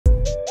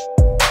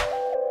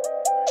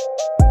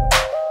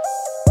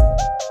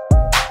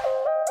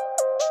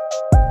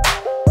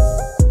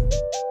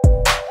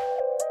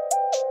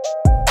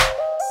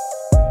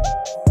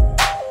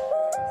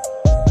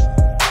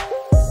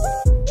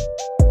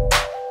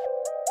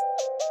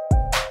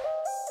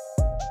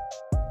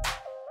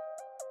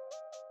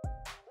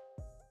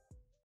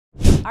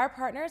Our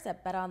partners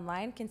at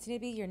BetOnline continue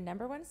to be your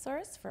 #1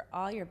 source for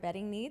all your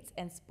betting needs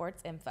and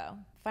sports info.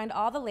 Find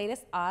all the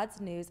latest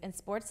odds, news, and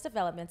sports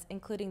developments,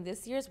 including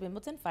this year's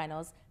Wimbledon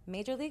Finals,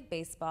 Major League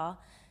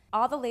Baseball,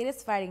 all the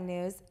latest fighting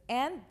news,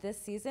 and this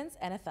season's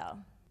NFL.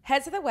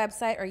 Head to the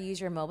website or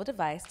use your mobile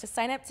device to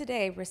sign up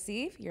today.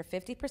 Receive your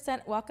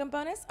 50% welcome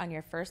bonus on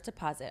your first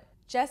deposit.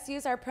 Just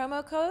use our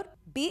promo code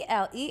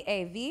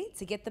BLEAV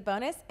to get the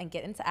bonus and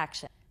get into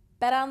action.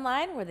 Bet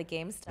online where the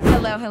game starts.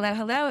 Hello, hello,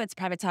 hello. It's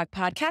Private Talk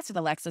Podcast with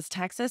Alexis,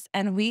 Texas,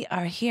 and we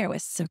are here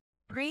with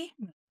Supreme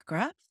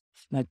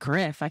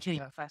Mcgriff. I can't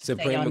even say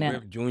Supreme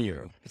Mcgriff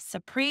Jr.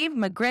 Supreme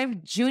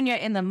Mcgriff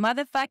Jr. in the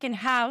motherfucking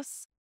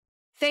house.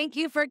 Thank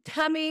you for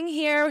coming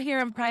here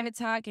in Private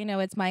Talk. You know,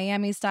 it's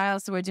Miami style,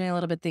 so we're doing a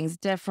little bit things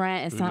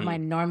different. It's not my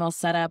normal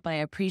setup. I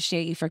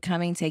appreciate you for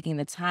coming, taking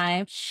the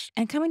time,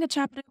 and coming to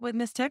chop it up with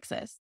Miss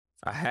Texas.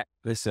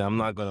 Listen, I'm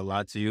not going to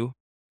lie to you.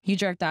 You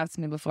jerked off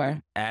to me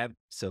before.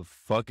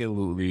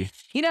 Abso-fucking-lutely.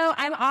 You know,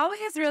 I'm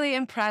always really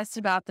impressed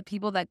about the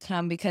people that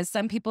come because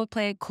some people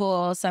play it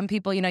cool. Some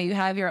people, you know, you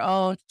have your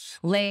own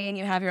lane.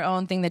 You have your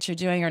own thing that you're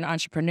doing. You're an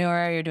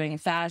entrepreneur. You're doing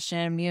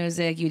fashion,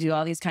 music. You do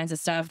all these kinds of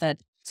stuff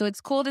so it's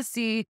cool to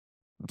see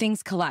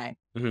things collide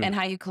and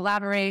how you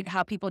collaborate,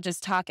 how people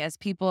just talk as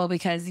people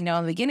because, you know,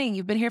 in the beginning,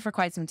 you've been here for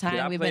quite some time.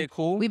 Yeah,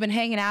 We've been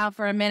hanging out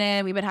for a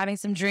minute. We've been having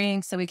some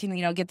drinks so we can,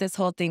 you know, get this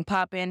whole thing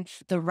popping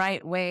the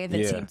right way,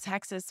 the Team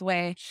Texas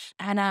way.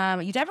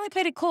 And you definitely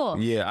played it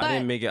cool. Yeah, but I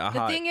didn't make it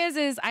hot. The thing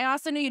is I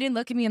also knew you didn't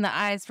look at me in the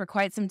eyes for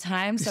quite some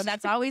time. So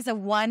that's always a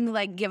one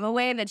like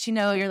giveaway that, you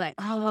know, you're like,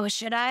 oh,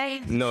 should I?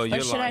 No,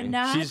 you're should lying.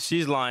 I not?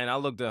 She's lying. I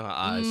looked at her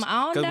eyes.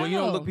 I don't know. When you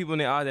don't look people in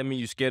the eyes, that means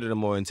you're scared of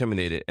them or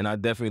intimidated. And I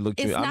definitely looked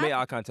at you. I made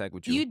eye contact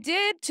with you. You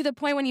did to the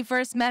point when you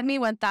first met me,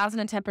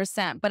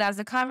 1010%. But as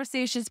the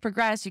conversations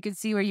progressed, you could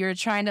see where you were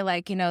trying to,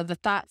 like, you know, the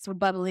thoughts were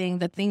bubbling,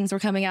 the things were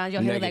coming out.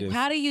 You're like,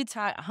 how do you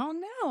talk? I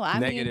don't know. I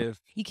mean,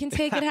 you can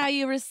take it how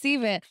you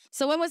receive it.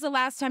 So when was the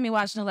last time you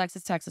watched an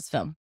Alexis Texas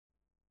film?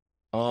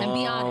 And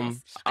be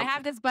honest. I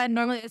have this button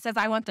normally it says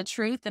I want the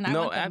truth, and I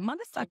want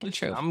the motherfucking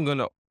truth. I'm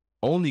gonna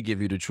only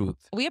give you the truth.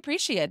 We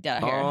appreciate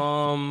that here.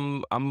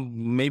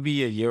 I'm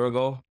maybe a year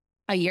ago.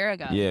 A year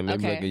ago? Yeah,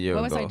 maybe like a year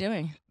ago. What was I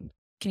doing?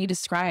 Can you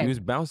describe? You was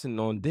bouncing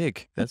on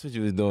dick. That's what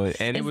you was doing.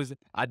 And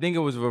I think it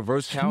was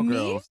reverse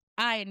cowgirl. Me?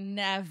 I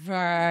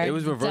never. It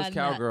was reverse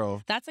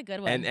cowgirl. That's a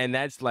good one. And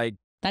that's like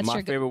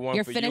my favorite one.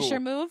 Your for finisher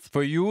move?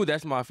 For you,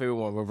 that's my favorite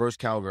one, reverse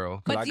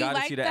cowgirl. But I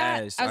gotta see the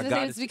ass. I was gonna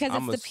say it's because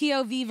it's the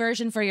POV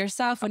version for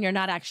yourself when you're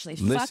not actually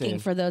fucking,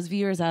 for those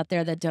viewers out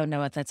there that don't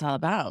know what that's all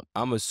about.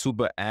 I'm a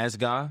super ass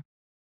guy.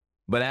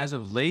 But as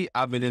of late,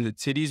 I've been into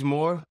titties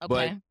more.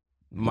 Okay.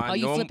 But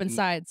you flipping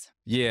sides?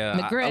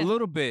 Yeah, a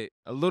little bit.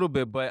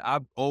 But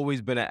I've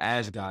always been an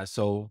ass guy.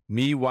 So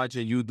me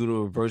watching you do the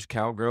reverse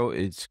cowgirl,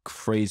 it's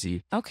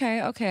crazy. Okay.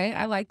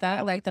 I like that.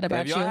 I like that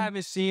about you. If y'all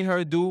haven't seen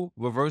her do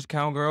reverse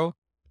cowgirl,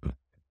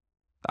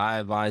 I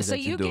advise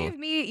that you do. So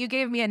you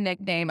gave me a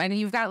nickname. I mean,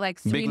 you've got like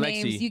 3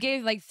 names. Lexi. You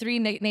gave like 3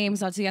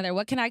 nicknames altogether.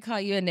 What can I call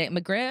you? A nick?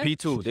 McGriff?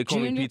 P2. They call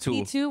me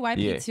P2. P2? Why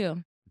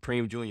P2?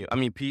 Preem Jr. I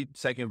mean,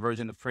 second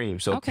version of Preem.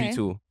 So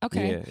P2.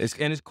 Okay. Yeah.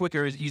 It's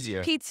quicker. It's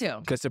easier. P2.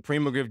 Because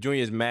Supreme Mcgriff Jr.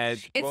 is mad.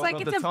 It's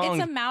like it's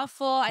a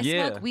mouthful. I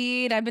smoke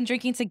weed. I've been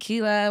drinking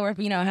tequila. Or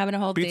having a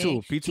whole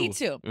thing.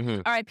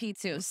 P2. All right,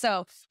 P2.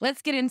 So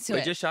let's get into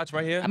it. Just shots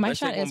right here. My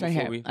shot is right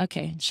here.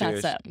 Okay,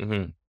 shots up.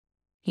 You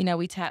know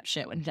we tap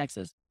shit in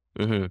Texas.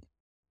 All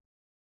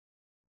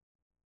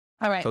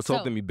right. So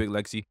talk to me, Big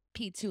Lexi.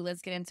 P2.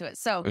 Let's get into it.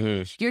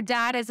 So your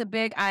dad is a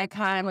big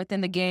icon within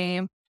the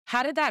game.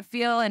 How did that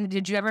feel? And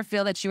did you ever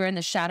feel that you were in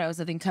the shadows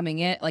of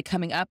coming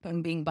up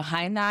and being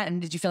behind that?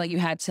 And did you feel like you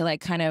had to like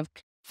kind of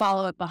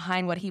follow it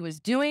behind what he was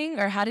doing?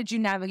 Or how did you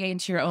navigate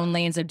into your own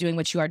lanes of doing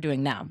what you are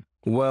doing now?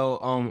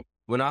 Well,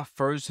 when I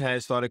first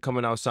had started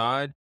coming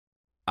outside,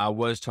 I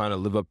was trying to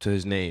live up to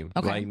his name.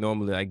 Okay. Like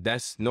normally, like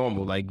that's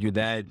normal. Like your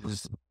dad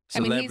is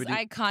celebrity. I mean,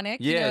 he's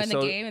iconic, in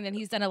the game, and then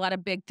he's done a lot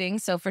of big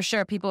things. So for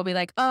sure, people will be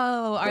like,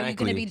 oh, are you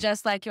going to be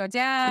just like your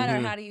dad?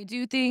 Or how do you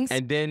do things?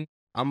 And then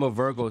I'm a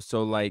Virgo,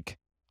 so like,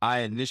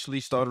 I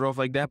initially started off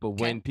like that, but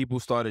when people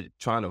started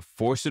trying to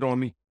force it on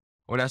me,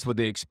 or that's what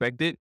they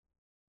expected,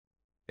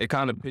 it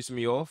kind of pissed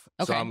me off.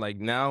 Okay. So I'm like,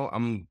 now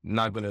I'm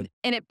not going to.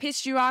 And it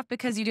pissed you off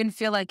because you didn't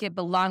feel like it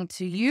belonged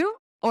to you?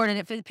 Or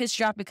did it piss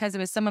you off because it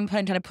was someone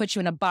trying to put you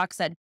in a box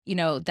that,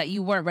 that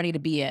you weren't ready to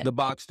be in? The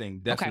box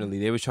thing, definitely.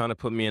 Okay. They were trying to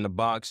put me in a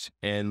box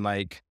and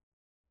like,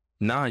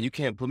 nah, you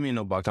can't put me in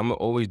no box. I'm going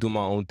to always do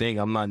my own thing.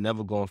 I'm not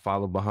never going to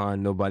follow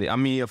behind nobody. I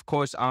mean, of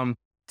course, I'm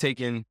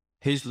taking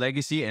his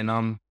legacy and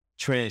I'm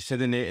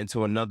transcending it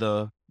into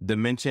another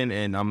dimension,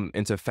 and I'm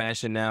into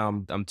fashion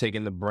now. I'm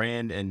taking the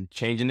brand and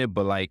changing it,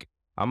 but like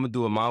I'm gonna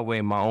do it my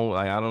way, my own.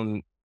 Like I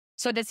don't.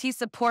 So does he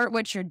support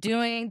what you're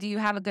doing? Do you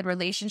have a good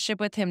relationship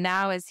with him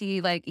now? Is he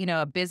like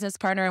a business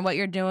partner in what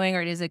you're doing,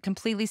 or is it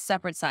completely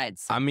separate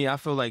sides? I mean, I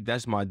feel like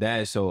that's my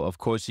dad, so of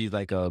course he's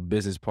like a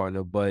business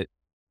partner, but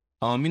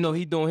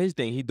he doing his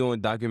thing. He doing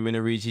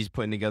documentaries. He's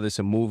putting together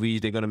some movies.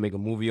 They're gonna make a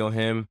movie on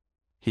him.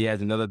 He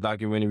has another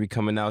documentary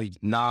coming out.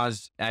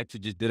 Nas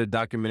actually just did a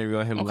documentary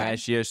on him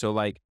last year. So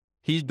like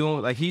he's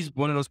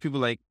one of those people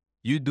like,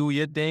 you do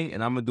your thing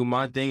and I'm gonna do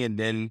my thing, and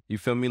then you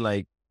feel me,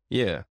 like,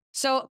 yeah.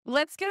 So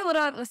let's get a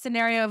little of a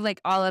scenario of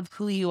like all of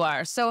who you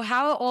are. So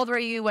how old were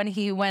you when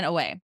he went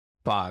away?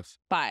 5.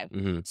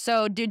 5.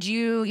 So did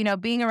you,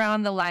 being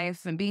around the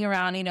life and being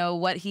around,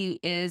 what he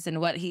is and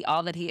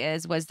all that he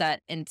is, was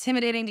that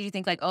intimidating? Did you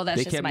think like, oh,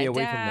 that's just my dad? They kept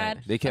me away from that.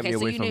 They kept me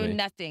away from it. So you knew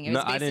nothing. It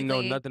no, was basically... I didn't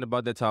know nothing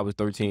about that till I was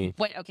 13.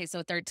 Wait, okay,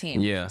 so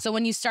 13. Yeah. So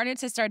when you started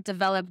to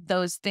develop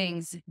those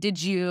things,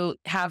 did you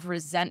have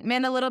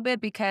resentment a little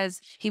bit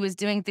because he was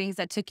doing things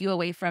that took you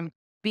away from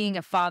being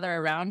a father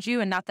around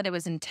you? And not that it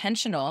was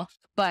intentional,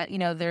 but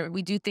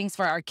we do things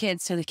for our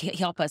kids to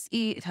help us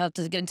eat, help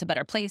us get into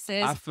better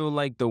places. I feel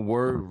like the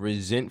word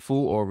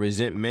resentful or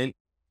resentment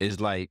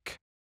is like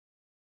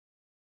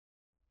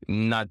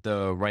not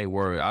the right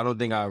word. I don't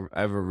think I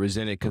ever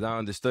resented because I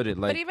understood it.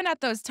 Like, but even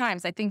at those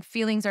times, I think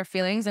feelings are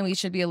feelings, and we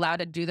should be allowed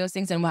to do those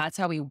things, and that's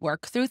how we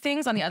work through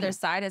things. On the other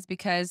side is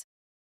because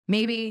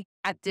maybe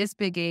at this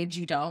big age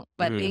you don't,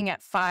 but being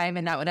at 5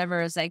 and not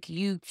whatever is like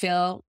you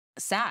feel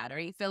sad or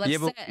you feel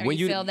upset or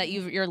you feel that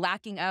you're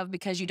lacking of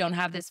because you don't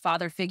have this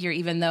father figure,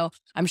 even though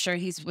I'm sure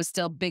he was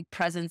still big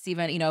presence,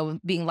 even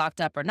being locked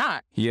up or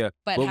not. Yeah,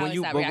 but how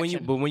is that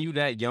reaction? when you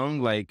that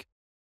young, like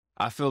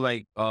I feel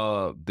like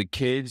the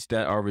kids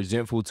that are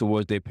resentful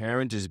towards their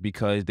parents is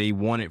because they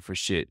want it for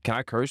shit. Can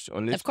I curse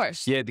on this? Of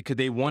course. Yeah, because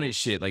they wanted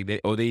shit, like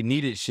they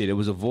needed shit. It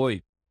was a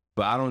void.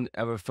 But I don't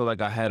ever feel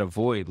like I had a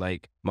void.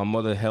 Like my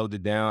mother held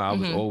it down. I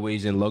was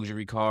always in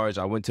luxury cars.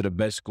 I went to the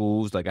best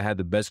schools. Like I had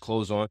the best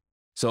clothes on.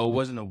 So it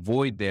wasn't a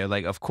void there.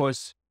 Like, of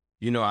course,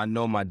 I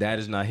know my dad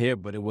is not here,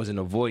 but it wasn't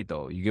a void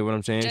though. You get what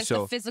I'm saying? Just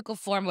the physical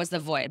form was the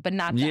void, but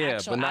not the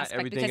actual but not aspect,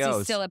 everything because else.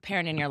 he's still a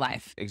parent in your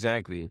life.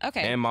 Exactly.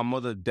 Okay. And my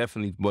mother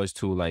definitely was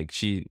too. Like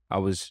I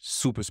was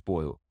super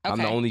spoiled. Okay. I'm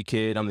the only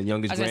kid. I'm the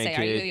youngest grandkid. I was gonna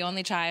say, are you the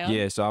only child?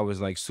 Yeah, so I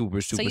was like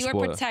super spoiled. So you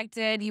were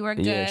protected, you were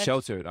good. Yeah,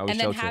 sheltered. I was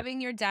sheltered. And then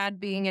having your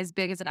dad being as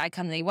big as an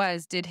icon that he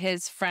was, did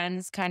his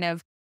friends kind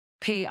of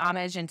pay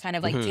homage and kind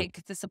of like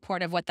take the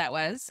support of what that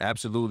was?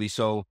 Absolutely.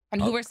 So,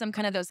 and who were some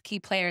kind of those key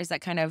players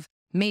that kind of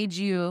made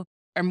you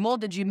or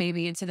molded you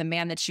maybe into the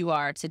man that you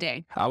are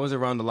today? I was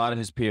around a lot of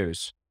his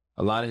peers.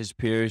 A lot of his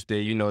peers,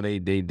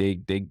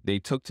 they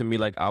took to me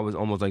like I was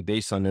almost like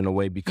their son in a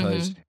way,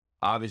 because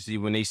obviously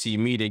when they see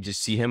me, they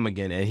just see him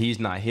again, and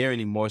he's not here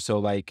anymore. So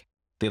like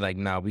they're like,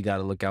 nah, we got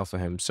to look out for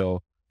him.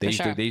 So they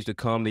used to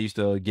come, they used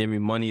to give me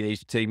money, they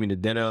used to take me to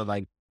dinner.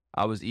 Like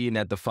I was eating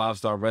at the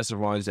 5-star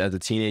restaurants as a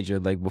teenager,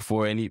 like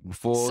before all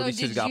these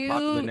shit got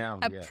popular now.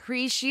 So did you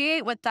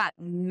appreciate what that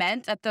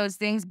meant at those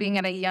things, being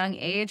at a young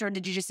age, or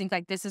did you just think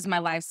like, this is my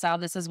lifestyle,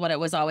 this is what it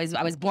was always,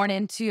 I was born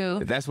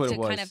into? That's what it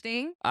was. Kind of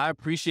thing? I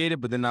appreciate it,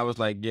 but then I was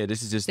like, yeah,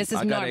 this is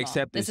I gotta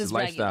accept this is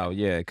lifestyle,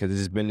 yeah, because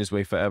it's been this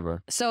way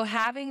forever. So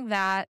having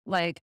that,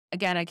 like,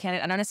 again, I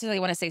don't necessarily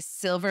want to say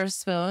silver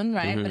spoon,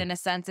 right? But in a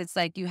sense, it's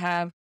like you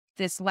have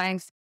this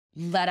length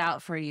let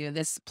out for you,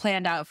 this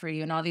planned out for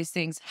you, and all these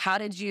things. How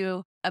did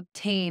you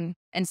obtain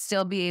and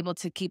still be able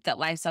to keep that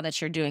lifestyle that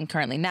you're doing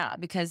currently now?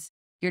 Because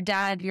your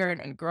dad, you're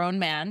a grown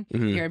man,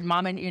 your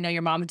mom, and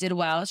your mom did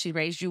well, she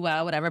raised you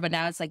well, whatever, but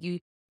now it's like you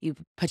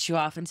put you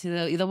off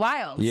into the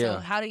wild. Yeah. So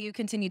how do you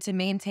continue to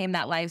maintain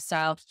that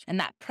lifestyle and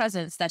that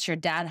presence that your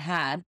dad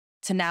had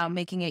to now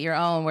making it your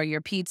own, where you're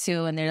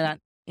P2 and they're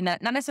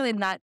not necessarily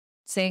not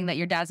saying that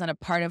your dad's not a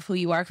part of who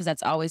you are, because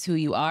that's always who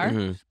you are.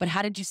 But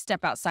how did you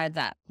step outside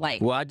that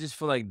light? Well, I just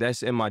feel like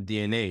that's in my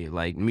DNA.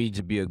 Like me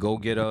to be a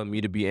go-getter,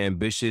 me to be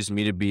ambitious,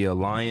 me to be a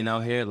lion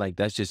out here, like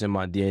that's just in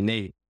my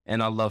DNA.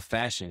 And I love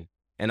fashion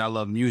and I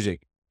love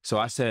music. So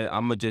I said,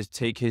 I'm going to just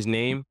take his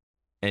name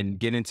and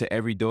get into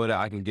every door that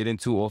I can get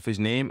into off his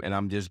name. And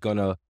I'm just going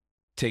to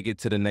take it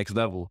to the next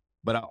level.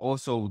 But I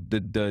also,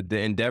 the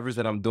endeavors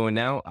that I'm doing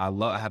now,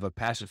 I have a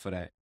passion for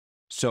that.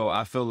 So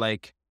I feel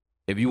like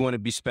if you want to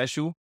be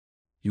special,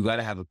 you got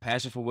to have a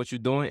passion for what you're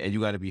doing, and you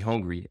got to be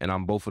hungry. And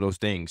I'm both of those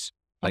things.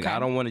 Like, I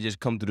don't want to just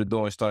come through the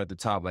door and start at the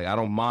top. Like, I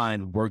don't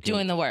mind working.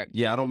 Doing the work.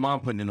 Yeah, I don't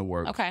mind putting in the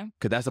work. Okay.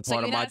 Because that's a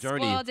part of my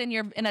journey. So you're not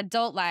spoiled in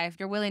adult life.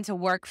 You're willing to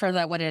work for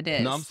what it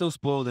is. No, I'm still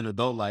spoiled in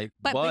adult life.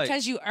 But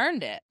because you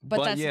earned it.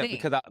 But that's the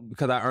thing.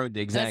 because I earned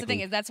it, exactly. That's the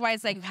thing. That's why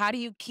it's like, how do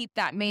you keep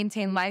that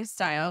maintained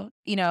lifestyle,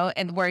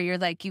 and where you're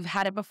like, you've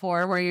had it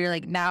before, where you're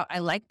like, now I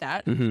like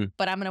that,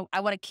 but I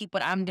want to keep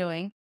what I'm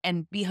doing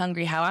and be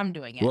hungry how I'm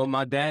doing it. Well,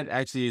 my dad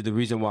actually is the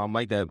reason why I'm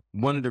like that.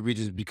 One of the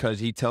reasons is because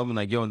he tells me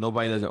like, yo,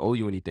 nobody doesn't owe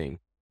you anything.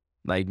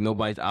 Like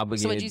nobody's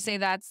obligated. So would you say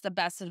that's the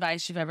best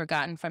advice you've ever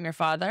gotten from your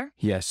father?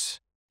 Yes.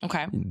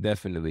 Okay.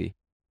 Definitely.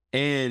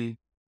 And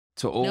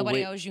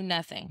nobody owes you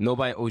nothing.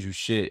 Nobody owes you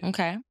shit.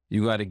 Okay.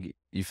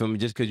 You feel me?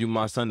 Just because you're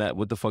my son,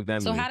 what the fuck that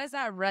means? So how does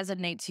that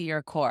resonate to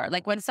your core?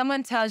 Like when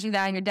someone tells you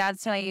that and your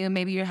dad's telling you,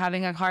 maybe you're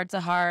having a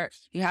heart-to-heart,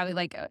 you have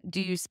like,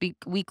 do you speak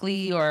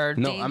weekly or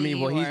daily? No, I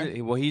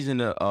mean, he's in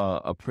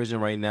a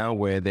prison right now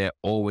where they're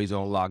always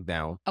on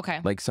lockdown. Okay.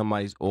 Like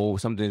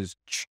something's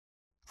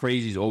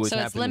crazy is always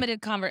happening. So it's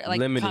limited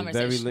limited,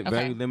 conversation.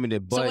 Very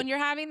limited. But so when you're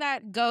having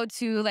that go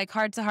to like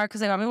heart to heart,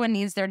 because like everyone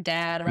needs their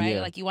dad, right?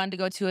 Like you wanted to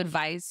go to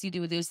advice, you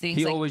do those things.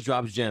 He like, always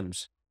drops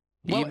gems.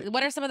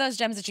 What are some of those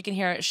gems that you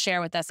can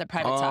share with us at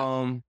Private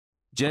Talk?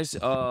 Just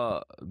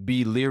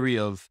be leery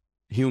of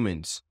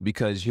humans,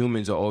 because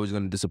humans are always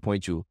going to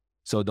disappoint you.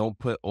 So don't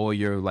put all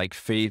your like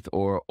faith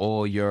or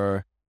all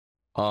your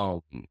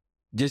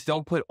just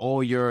don't put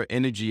all your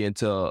energy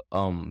into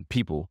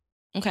people.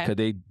 Okay. Because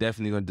they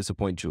definitely going to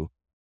disappoint you.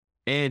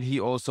 And he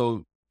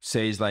also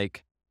says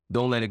like,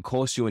 don't let it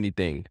cost you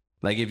anything.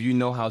 Like if you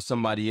know how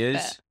somebody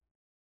is,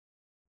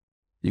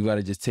 you got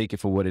to just take it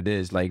for what it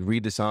is. Like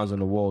read the signs on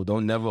the wall.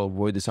 Don't never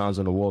avoid the signs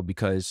on the wall,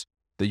 because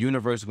the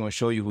universe is going to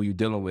show you who you're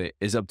dealing with.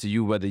 It's up to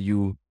you whether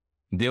you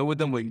deal with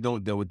them or you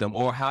don't deal with them,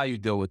 or how you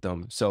deal with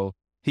them. So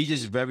he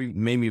just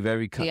made me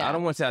very, I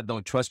don't want to say I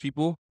don't trust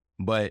people,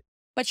 but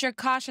you're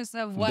cautious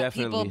of what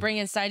people bring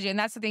inside you. And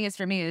that's the thing is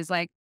for me is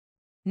like,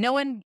 no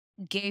one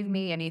gave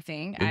me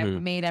anything.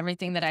 I've made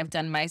everything that I've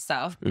done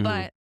myself,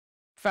 but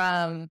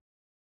from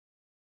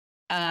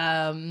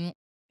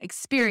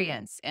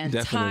experience and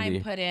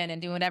time put in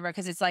and doing whatever,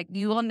 because it's like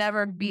you will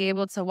never be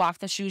able to walk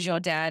the shoes your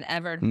dad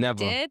ever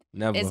did.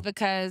 Is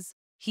because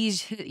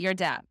he's your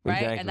dad,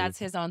 right? And that's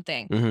his own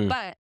thing.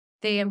 But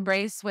they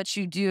embrace what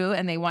you do,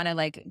 and they want to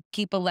like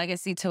keep a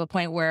legacy to a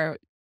point where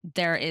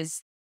there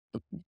is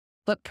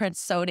footprints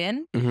sewed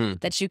in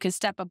that you can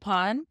step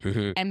upon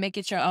and make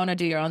it your own or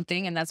do your own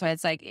thing. And that's why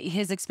it's like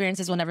his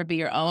experiences will never be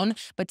your own,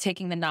 but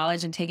taking the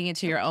knowledge and taking it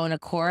to your own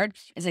accord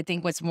is, I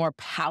think, what's more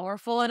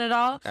powerful in it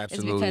all.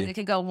 Absolutely. Is because it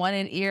could go one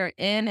ear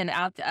in and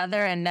out the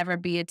other and never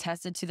be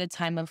attested to the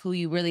time of who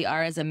you really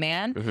are as a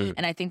man.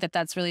 And I think that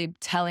that's really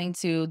telling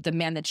to the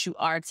man that you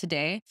are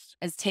today,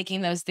 is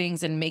taking those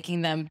things and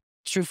making them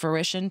true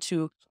fruition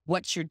to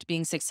what you're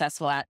being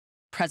successful at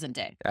present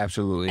day.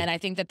 Absolutely. And I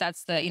think that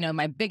that's the,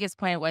 my biggest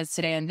point was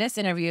today in this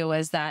interview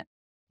was that,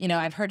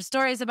 I've heard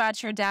stories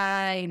about your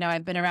dad.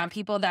 I've been around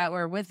people that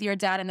were with your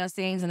dad and those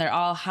things, and they're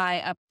all high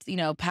up,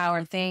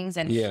 power things,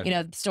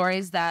 and,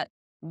 stories that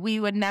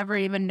we would never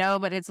even know,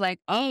 but it's like,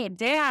 oh,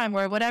 damn,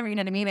 or whatever, you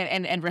know what I mean?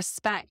 And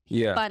respect.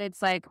 Yeah. But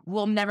it's like,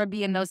 we'll never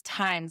be in those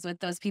times with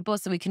those people,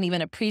 so we can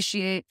even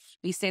appreciate,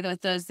 we say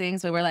those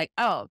things, but we're like,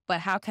 oh, but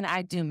how can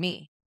I do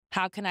me?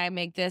 How can I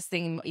make this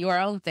thing your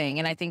own thing?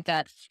 And I think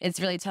that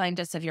it's really telling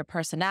just of your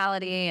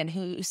personality and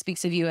who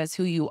speaks of you as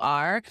who you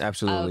are.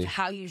 Absolutely. Of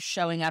how you're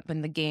showing up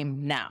in the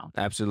game now.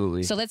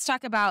 Absolutely. So let's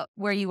talk about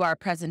where you are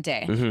present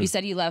day. You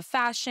said you love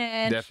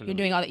fashion. Definitely.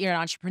 You're doing you're an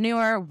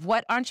entrepreneur.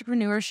 What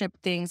entrepreneurship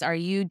things are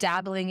you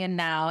dabbling in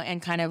now and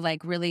kind of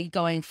like really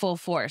going full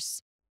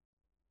force?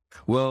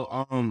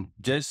 Well,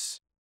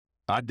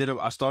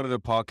 I started a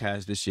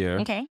podcast this year.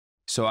 Okay.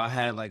 So I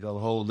had like a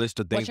whole list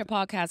of things. What's your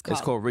podcast called?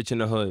 It's called Rich in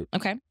the Hood.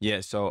 Okay.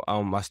 Yeah. So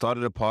I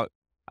started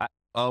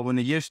when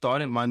the year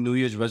started, my New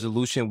Year's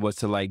resolution was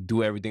to like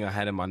do everything I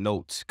had in my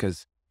notes,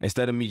 because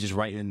instead of me just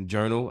writing in the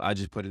journal, I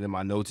just put it in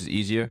my notes. It's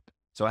easier.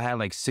 So I had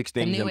like 6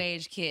 things. The new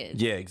age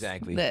kids. Yeah,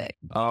 exactly. Look.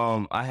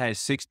 I had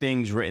 6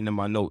 things written in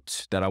my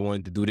notes that I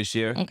wanted to do this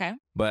year. Okay.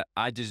 But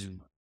I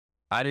didn't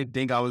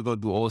think I was gonna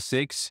do all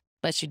 6.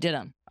 But you did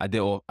them. I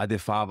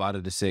did 5 out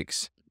of the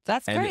 6.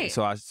 That's great.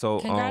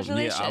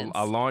 Congratulations.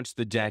 I launched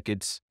the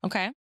jackets.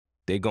 Okay.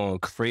 They're going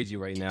crazy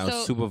right now.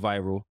 So, super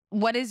viral.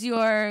 What is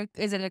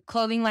is it a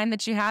clothing line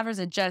that you have, or is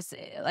it just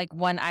like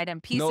one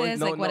item pieces?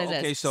 No, what is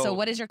this? So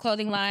what is your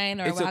clothing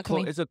line, or it's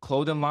a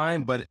clothing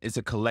line, but it's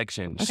a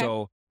collection. Okay.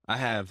 So I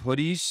have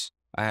hoodies,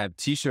 I have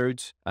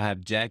t-shirts, I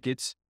have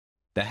jackets,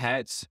 the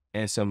hats,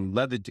 and some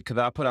leather, because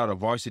I put out a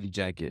varsity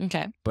jacket.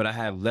 Okay. But I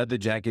have leather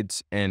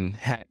jackets and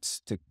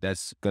hats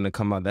that's gonna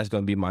come out. That's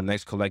gonna be my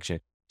next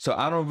collection. So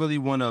I don't really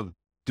want to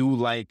do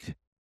like...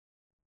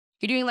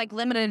 You're doing like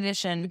limited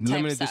edition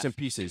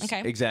pieces.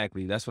 Okay.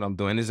 Exactly. That's what I'm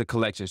doing. It's a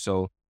collection.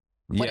 So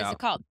yeah. What is it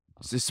called?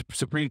 It's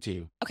Supreme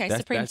Team. Okay,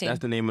 Supreme Team. That's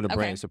the name of the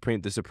brand.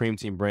 The Supreme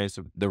Team brand.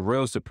 The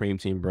real Supreme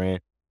Team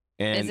brand.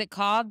 And is it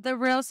called the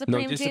real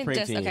Supreme Team? No, just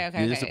Supreme Team.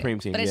 Okay. Just Supreme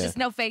Team. But it's just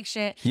no fake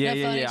shit. Yeah,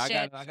 no phony yeah. shit.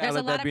 I gotta There's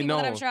a lot of people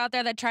that I'm sure out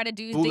there that try to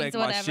do things or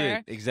whatever.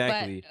 Shit.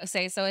 Exactly. But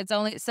so it's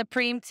only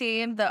Supreme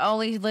Team, the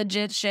only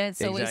legit shit.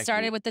 So we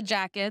started with the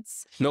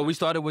jackets. No, we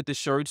started with the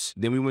shirts.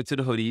 Then we went to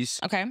the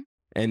hoodies. Okay.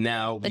 And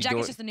now the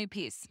jacket's just a new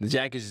piece. The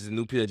jacket is a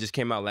new piece that just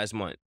came out last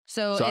month.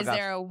 So is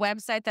there a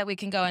website that we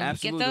can go and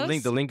get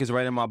those? The link is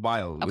right in my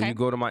bio. Okay. When you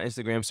go to my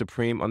Instagram,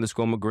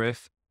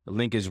 Supreme_Mcgriff, the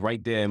link is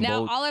right there in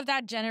bold. Now, all of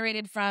that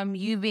generated from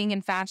you being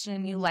in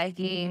fashion, you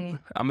liking...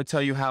 I'm going to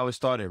tell you how it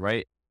started,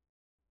 right?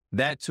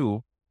 That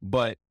too,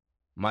 but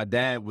my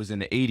dad was in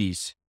the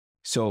 80s.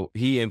 So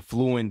he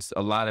influenced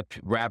a lot of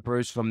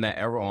rappers from that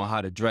era on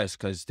how to dress,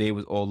 because they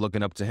was all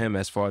looking up to him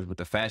as far as with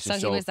the fashion.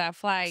 So he was that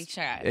fly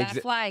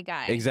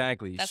guy.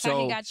 Exactly. That's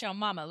how he got your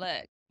mama.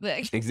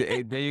 Look.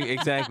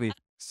 Exactly.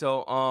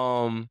 So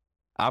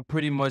I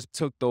pretty much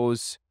took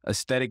those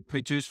aesthetic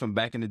pictures from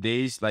back in the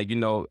days. Like,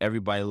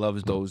 everybody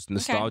loves those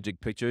nostalgic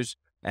pictures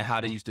and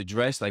how they used to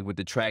dress, like with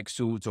the track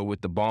suits or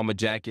with the bomber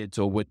jackets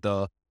or with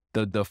the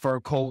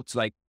fur coats.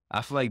 Like,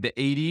 I feel like the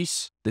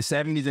 80s, the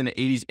 70s and the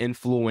 80s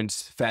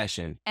influenced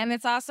fashion. And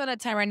it's also the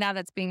time right now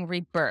that's being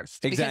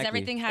rebirthed. Exactly. Because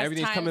everything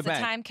has time. It's a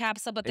time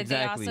capsule, but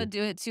they also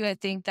do it too. I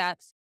think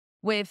that's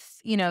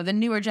with, you know, the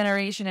newer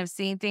generation of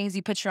seeing things.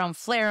 You put your own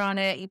flair on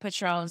it. You put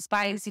your own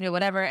spice, you know,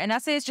 whatever. And I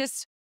say it's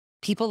just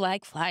people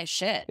like fly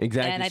shit.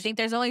 Exactly. And I think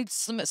there's only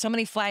so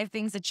many fly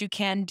things that you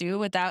can do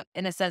without,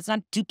 in a sense,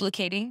 not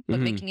duplicating, but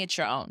making it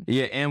your own.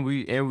 Yeah, and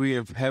we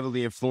are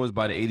heavily influenced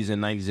by the 80s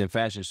and 90s in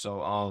fashion.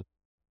 So,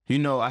 you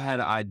know, I had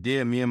an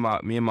idea. Me and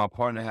my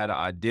partner had an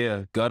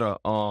idea.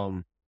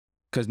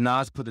 Because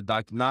Nas did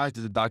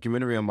a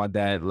documentary on my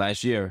dad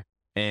last year,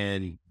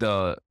 and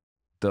the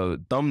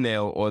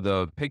thumbnail or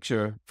the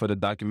picture for the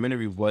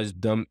documentary was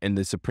them in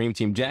the Supreme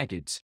Team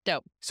jackets.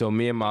 Dope. So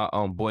me and my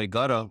boy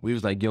Gutter, we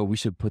was like, yo, we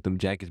should put them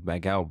jackets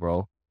back out,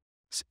 bro.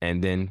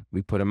 And then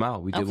we put them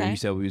out. We did what we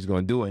said we was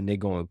going to do, and they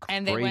going crazy.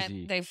 And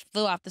they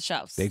flew off the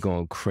shelves. They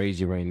going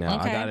crazy right now.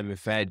 I got them in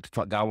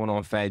got one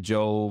on Fat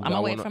Joe. I'm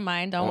away from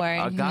mine. Don't worry.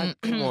 I got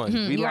one.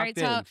 You already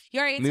told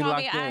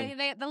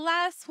me the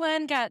last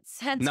one got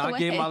sent away. I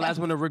gave my last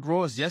one to Rick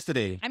Ross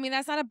yesterday. I mean,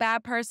 that's not a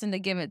bad person to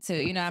give it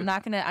to. You know, I'm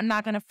not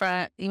gonna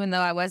front, even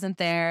though I wasn't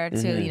there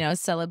to, you know,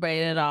 celebrate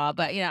it all.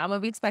 But, you know, I'm gonna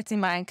be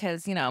expecting mine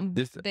because, you know,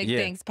 big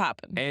things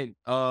popping. And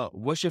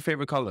what's your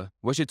favorite color?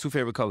 What's your 2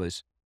 favorite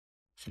colors?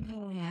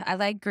 I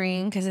like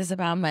green because it's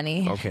about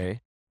money.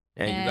 Okay.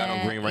 And you got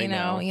on green right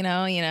now. You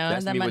know,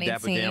 that's the me money with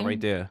Dapper team. Dan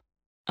right there.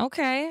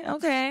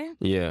 Okay.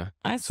 Yeah.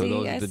 I see. So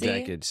those are the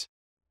jackets.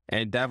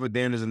 And Dapper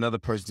Dan is another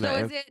person.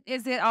 So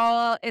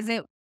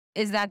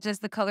is that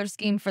just the color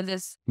scheme for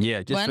this?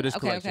 Yeah, just one? for this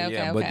collection.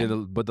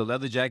 Okay. But the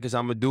leather jackets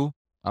I'm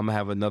gonna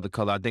have another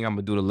color. I think I'm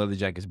gonna do the leather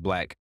jackets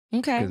black.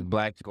 Okay. Because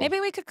black. Maybe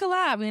we could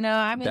collab. You know,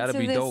 I'm That'd into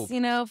be this, dope. you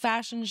know,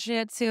 fashion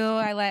shit too.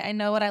 I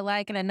know what I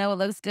like and I know it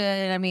looks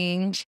good. I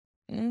mean,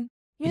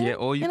 yeah,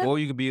 or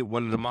you could be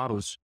one of the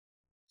models.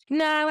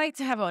 No, I like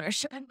to have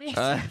ownership.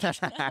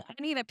 I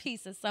need a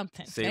piece of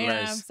something. Say you less. Know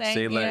what I'm saying?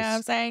 Say you less. know what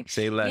I'm saying?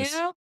 Say less. You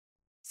know?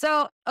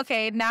 So,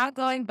 okay, now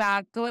going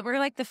back, we're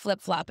like the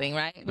flip-flopping,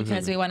 right?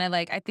 Because we want to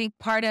I think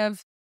part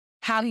of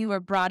how you were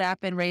brought up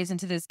and raised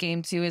into this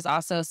game too is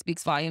also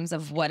speaks volumes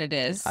of what it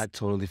is. I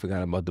totally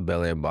forgot about the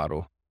Bel Air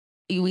bottle.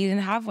 We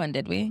didn't have one,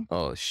 did we?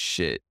 Oh,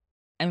 shit.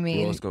 I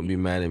mean, Ross gonna be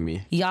mad at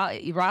me.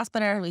 Ross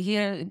better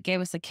he gave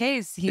us a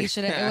case. He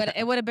should have.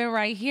 It would have been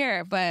right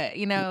here, but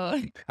you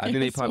know. I think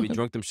they probably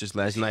drunk them shits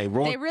last night.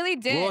 Ross, they really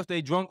did. Ross,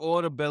 they drunk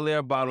all the Bel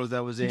Air bottles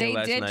that was in here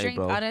last night, bro. They did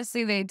drink.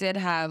 Honestly, they did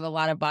have a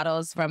lot of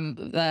bottles from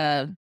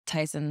the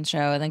Tyson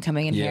show, and then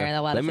coming in here, and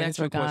a lot of things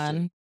were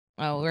gone.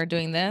 Oh, we're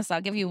doing this.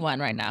 I'll give you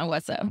one right now.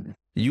 What's up?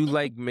 You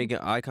like making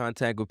eye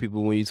contact with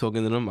people when you're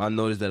talking to them? I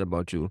noticed that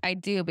about you. I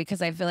do,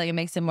 because I feel like it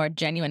makes it more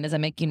genuine. Does it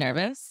make you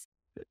nervous?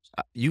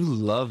 You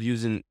love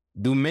using...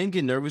 Do men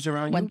get nervous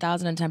around you?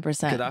 1010%.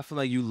 Because I feel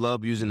like you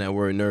love using that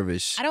word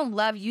nervous. I don't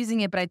love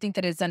using it, but I think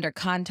that it's under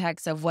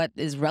context of what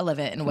is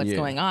relevant and what's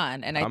going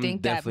on. And I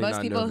think that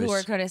most people who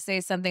are going to say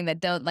something that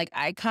don't like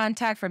eye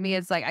contact, for me,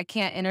 it's like, I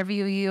can't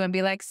interview you and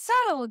be like,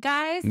 so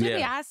guys, let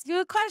me ask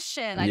you a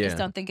question. I just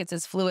don't think it's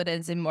as fluid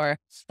as in more,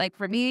 like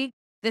for me,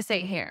 this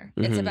ain't here.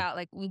 It's about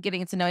like we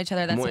getting to know each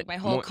other. That's more, like my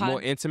whole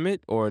more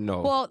intimate or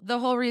no? Well, the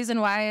whole reason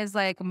why is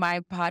like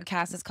my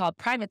podcast is called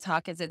Private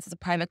Talk. It's a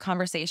private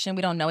conversation.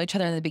 We don't know each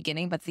other in the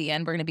beginning, but at the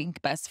end we're gonna be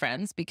best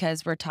friends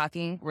because we're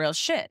talking real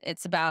shit.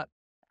 It's about,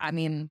 I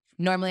mean,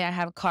 normally I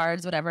have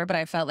cards, whatever, but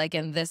I felt like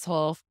in this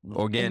whole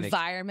organic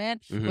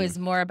environment was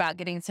more about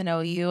getting to know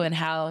you and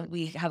how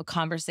we have a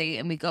conversation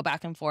and we go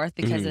back and forth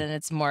because then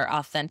it's more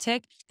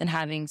authentic than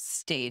having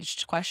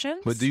staged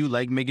questions. But do you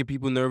like making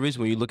people nervous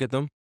when you look at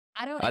them?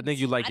 I think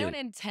you like it. I don't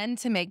intend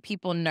to make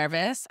people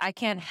nervous. I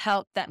can't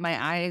help that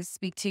my eyes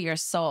speak to your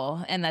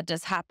soul, and that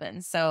just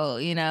happens. So,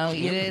 you know,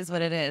 it is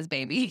what it is,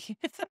 baby.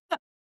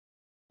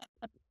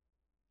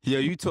 Yeah,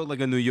 you talk like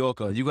a New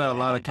Yorker. You got a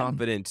lot of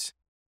confidence.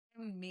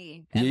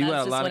 Me. Yeah, you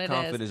got a lot of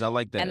confidence. I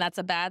like that. And that's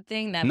a bad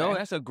thing? Never. No,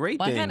 that's a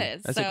great thing.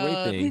 That's a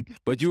great thing.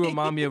 But you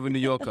remind me of a New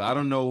Yorker. I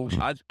don't know.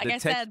 Like I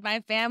said, my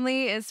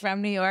family is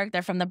from New York.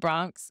 They're from the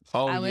Bronx.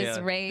 Oh, I was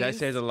raised. That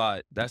says a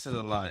lot. That says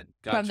a lot.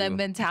 From the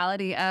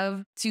mentality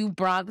of two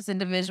Bronx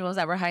individuals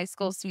that were high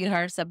school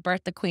sweethearts that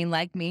birthed the queen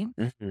like me.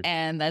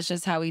 And that's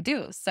just how we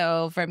do.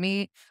 So for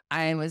me,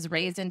 I was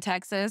raised in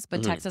Texas,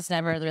 but Texas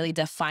never really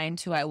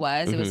defined who I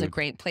was. It was a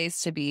great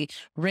place to be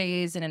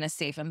raised and in a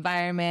safe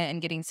environment and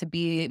getting to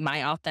be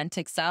my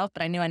authentic self.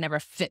 But I knew I never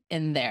fit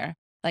in there.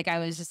 Like I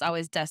was just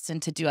always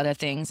destined to do other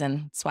things.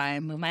 And that's why I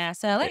moved my ass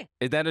to LA.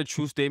 Is that a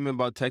true statement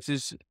about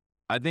Texas?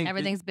 I think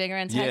everything's bigger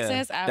in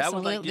Texas. Yeah,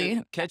 absolutely. That was like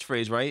your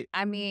catchstage, right?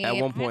 I mean, at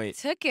one point,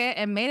 I took it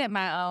and made it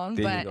my own,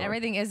 but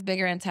everything is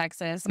bigger in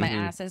Texas. My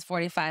ass is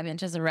 45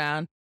 inches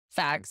around.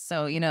 Facts.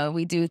 So, you know,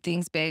 we do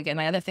things big. And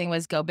my other thing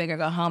was go big or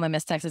go home, and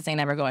Miss Texas ain't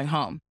never going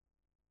home.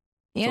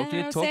 You know what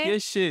I'm saying? Talk your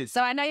shit.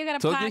 So I know you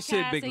got a podcast. Talk your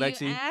shit, Big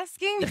Lexi. You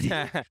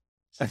asking?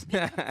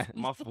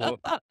 My fault.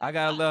 I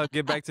gotta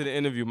get back to the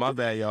interview. My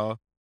bad, y'all.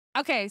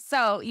 Okay,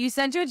 so you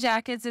said your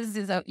jackets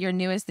is your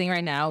newest thing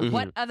right now.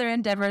 What other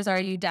endeavors are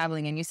you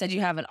dabbling in? You said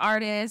you have an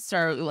artist,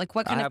 or like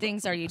what kind of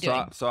things are you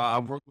doing? So I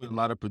work with a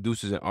lot of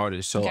producers and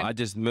artists. So I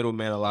just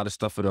middleman a lot of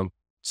stuff for them.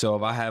 So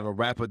if I have a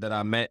rapper that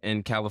I met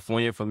in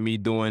California from me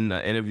doing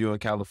an interview in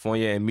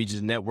California and me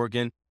just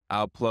networking,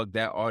 I'll plug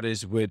that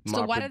artist with my...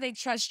 So why do they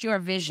trust your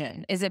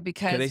vision? Is it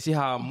because they see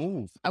how I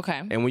move? Okay.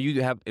 And when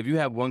if you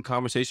have one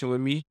conversation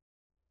with me,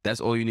 that's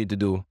all you need to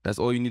do. That's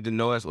all you need to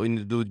know. That's all you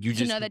need to do. You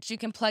just know that you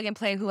can plug and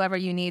play whoever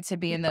you need to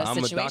be in those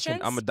situations.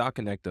 I'm a dot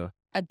connector.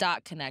 A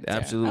dot connector.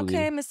 Absolutely.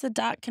 Okay, Mr.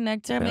 Dot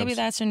Connector. Maybe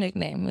that's your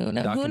nickname. Who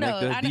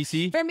knows?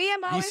 DC? For me,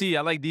 I'm always... DC.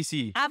 I like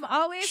DC. I'm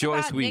always short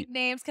about and sweet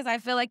nicknames because I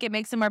feel like it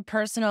makes it more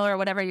personal or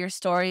whatever your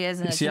story is.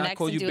 And it I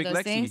call you Big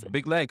Lexi. Things.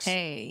 Big Lex.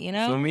 Hey, you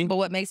know? But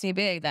what makes me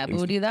big? That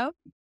booty, though?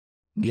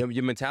 Your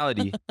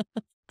mentality.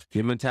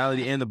 Your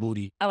mentality and the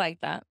booty. I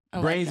like that.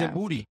 Brains and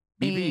booty.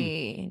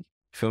 BB.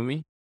 Feel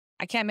me?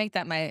 I can't make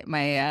that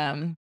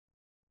my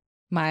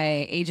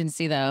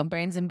agency though.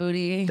 Brains and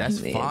booty. That's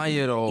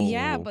fire though.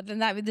 Yeah, but then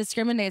that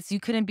discriminates.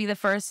 You couldn't be the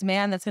first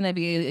man that's gonna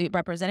be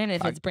represented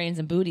if it's brains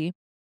and booty.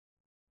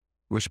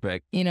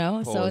 Respect. You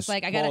know? So it's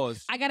like I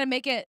gotta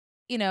make it,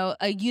 you know,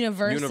 a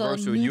universal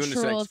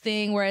neutral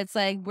thing where it's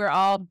like we're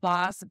all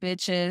boss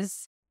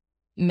bitches.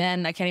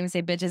 Men, I can't even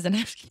say bitches and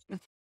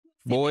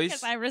boys.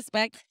 Because I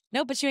respect.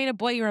 No, but you ain't a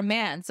boy, you're a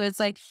man. So it's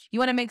like you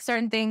want to make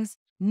certain things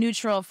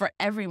neutral for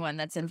everyone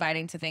that's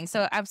inviting to things.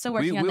 So I'm still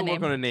working on the name. We'll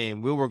work on a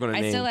name. We'll work on a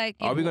name. Still like,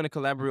 are we going to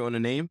collaborate on a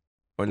name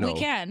or no? We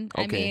can.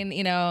 Okay. I mean,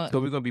 you know.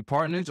 So we're going to be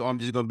partners or I'm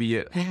just going to be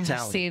a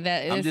talent? See,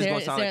 I'm just going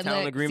to sign a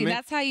talent agreement? See,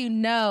 that's how you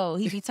know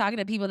he be talking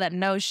to people that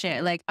know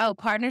shit. Like, oh,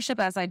 partnership,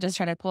 as I just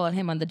tried to pull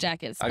him on the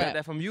jackets. I got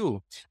that from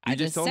you. You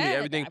just told me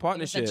everything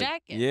partnership.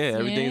 Yeah,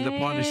 everything's a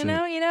partnership.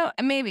 You know,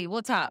 maybe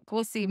we'll talk.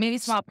 We'll see. Maybe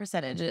small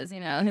percentages, you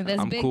know.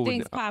 There's big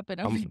things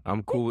popping.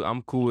 I'm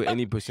cool with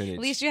any percentage.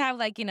 At least you have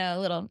like, you know, a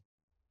little...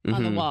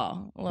 on the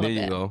wall a little bit.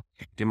 There you go.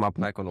 Get my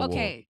plaque on the wall.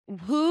 Okay.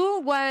 Who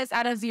was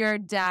out of your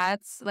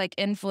dad's like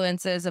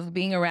influences of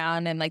being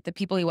around and like the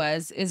people he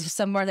was, is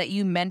somewhere that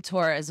you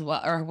mentor as well,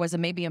 or was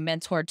it maybe a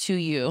mentor to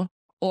you,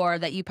 or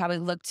that you probably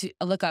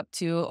look up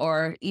to,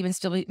 or even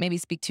still maybe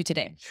speak to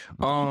today?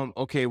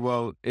 Okay,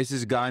 well, it's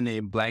this guy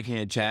named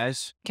Blackhand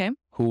Chaz. Okay.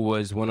 Who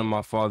was one of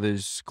my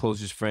father's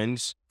closest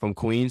friends from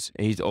Queens,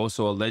 and he's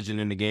also a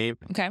legend in the game.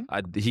 Okay.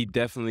 He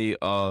definitely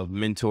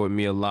mentored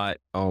me a lot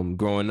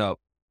growing up.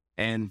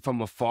 And from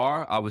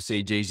afar, I would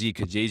say Jay-Z,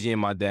 because Jay-Z and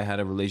my dad had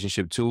a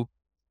relationship too.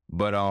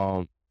 But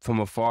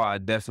from afar, I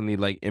definitely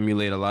like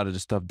emulate a lot of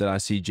the stuff that I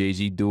see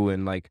Jay-Z do,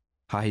 and like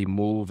how he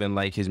move and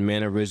like his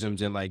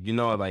mannerisms, and like, you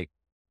know, like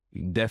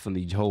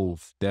definitely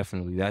Hove.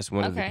 Definitely. That's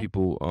one of the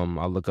people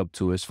I look up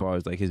to as far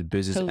as like his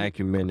business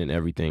acumen and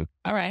everything.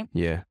 All right.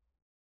 Yeah.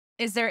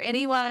 Is there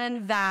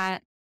anyone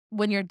that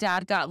when your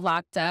dad got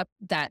locked up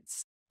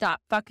that's stop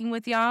fucking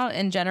with y'all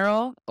in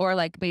general, or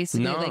like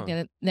basically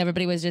like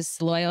everybody was just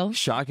loyal?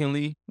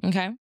 Shockingly.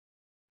 Okay.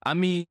 I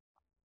mean,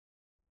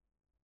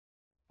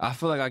 I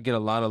feel like I get a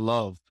lot of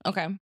love.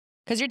 Okay.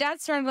 Because your dad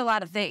started a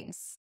lot of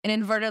things, and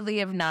inadvertently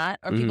if not,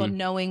 or people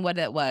knowing what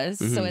it was.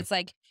 So it's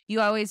like,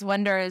 you always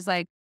wonder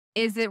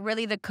is it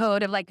really the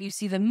code of like you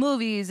see the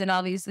movies and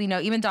all these, you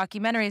know, even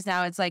documentaries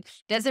now, it's like,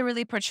 does it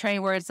really portray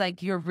where it's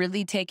like you're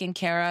really taken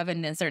care of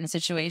in certain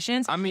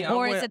situations? I mean,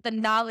 or is it the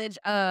knowledge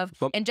of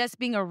and just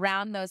being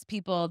around those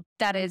people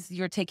that is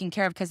you're taking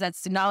care of, because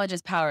that's knowledge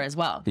is power as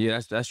well.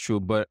 Yeah, that's true.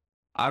 But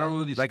I don't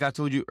really, like I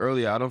told you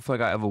earlier, I don't feel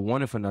like I ever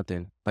wanted for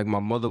nothing. Like my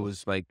mother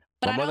was like,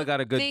 my mother got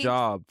a good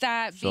job.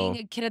 That being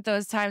a kid at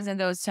those times and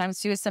those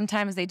times too, is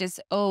sometimes they just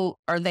or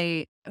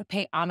they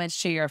pay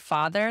homage to your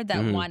father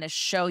that want to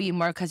show you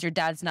more because your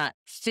dad's not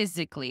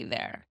physically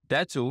there.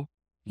 That too.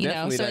 You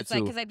know, so it's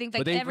like, because I think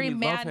like every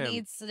man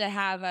needs to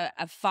have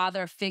a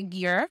father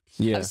figure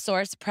of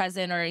source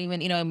present, or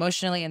even, you know,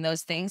 emotionally, and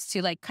those things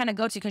to like kind of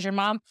go to, because your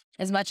mom,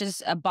 as much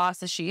as a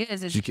boss as she is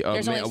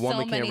there's only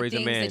so many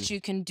things that you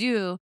can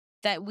do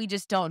that we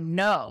just don't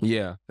know.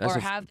 Yeah. Or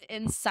have the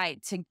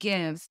insight to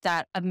give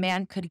that a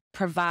man could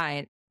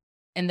provide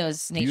in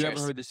those natures. You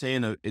ever heard the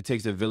saying, it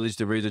takes a village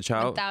to raise a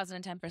child?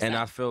 1,010%. And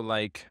I feel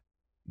like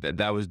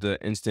that was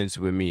the instance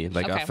with me.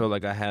 Like, I feel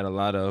like I had a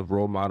lot of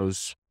role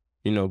models,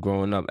 you know,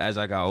 growing up as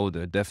I got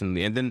older,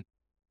 definitely. And then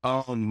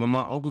when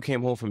my uncle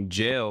came home from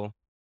jail,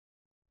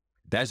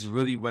 that's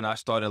really when I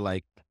started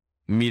like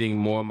meeting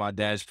more of my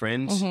dad's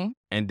friends.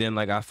 And then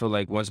like, I feel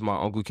like once my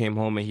uncle came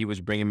home and he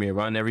was bringing me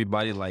around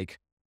everybody, like,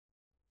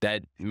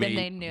 that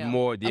made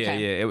more,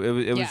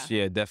 it was,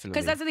 definitely.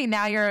 Because that's the thing,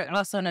 now you're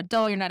also an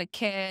adult, you're not a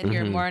kid,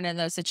 you're more in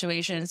those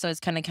situations, so it's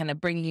kind of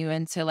bringing you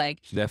into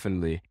like...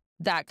 Definitely.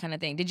 That kind of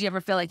thing. Did you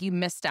ever feel like you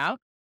missed out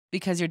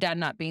because your dad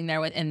not being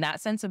there in that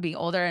sense of being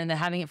older and then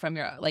having it from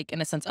your, like, in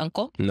a sense,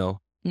 uncle?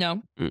 No.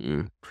 No?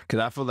 Because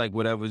I feel like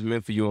whatever's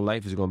meant for you in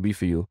life is going to be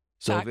for you.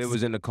 So if it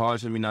was in the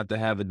cards for me not to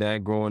have a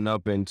dad growing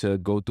up and to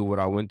go through what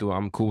I went through,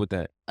 I'm cool with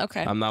that.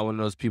 Okay. I'm not one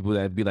of those people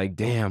that be like,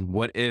 damn,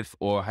 what if?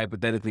 Or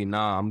hypothetically,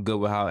 nah, I'm good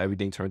with how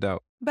everything turned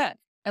out. Bet.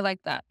 I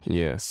like that.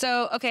 Yeah.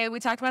 So, okay, we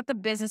talked about the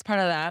business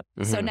part of that.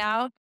 So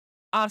now,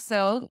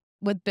 also,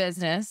 with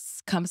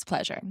business comes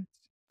pleasure.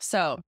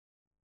 So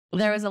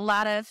there was a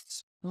lot of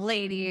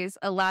ladies,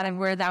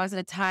 where that was at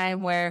a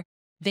time where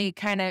they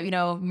kind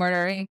of,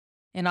 murdering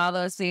and all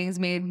those things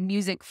made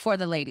music for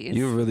the ladies.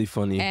 You're really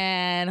funny.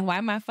 And why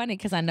am I funny?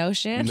 Because I know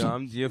shit? No,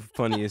 you're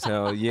funny as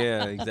hell.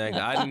 Yeah, exactly.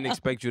 I didn't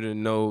expect you to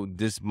know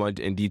this much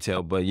in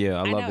detail, but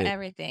yeah, I love it. I know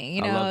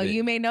everything.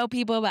 You may know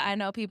people, but I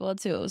know people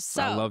too.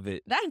 So I love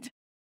it.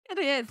 It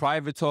is.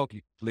 Private talk,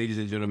 ladies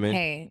and gentlemen.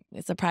 Hey,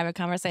 it's a private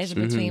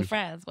conversation between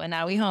friends, but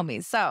now we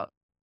homies.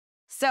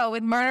 So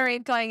with Murder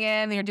Inc. going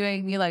in, they're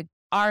doing like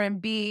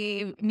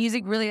R&B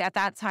music. Really at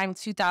that time,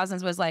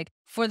 2000s was like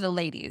for the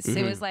ladies.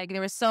 It was like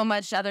there was so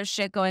much other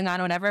shit going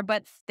on, or whatever.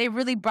 But they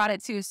really brought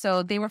it too.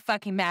 So they were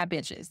fucking mad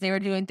bitches. They were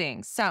doing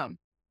things. So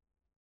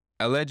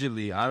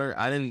allegedly,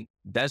 I didn't.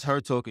 That's her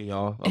talking,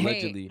 y'all.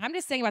 Allegedly. Hey, I'm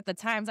just saying about the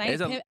times. I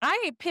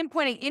ain't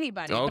pinpointing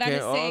anybody, but I'm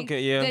just saying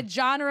the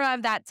genre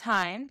of that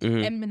time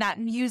and that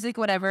music,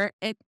 whatever,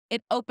 it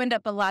opened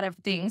up a lot of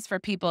things for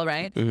people,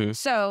 right?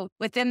 So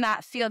within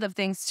that field of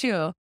things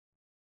too,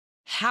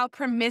 how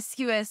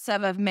promiscuous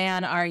of a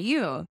man are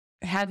you?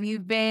 Have you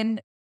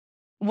been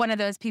one of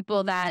those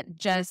people that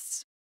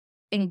just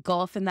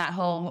engulf in that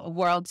whole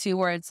world too,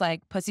 where it's like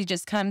pussy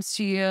just comes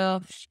to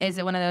you? Is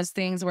it one of those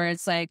things where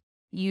it's like,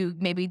 you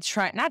maybe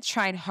not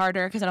tried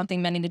harder, because I don't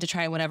think men need to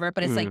try whatever,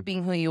 but it's like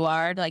being who you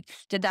are. Like,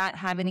 did that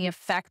have any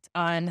effect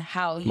on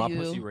how my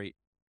pussy rate?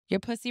 Your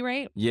pussy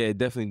rate? Yeah,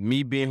 definitely.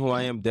 Me being who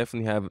I am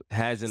definitely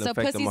has an effect.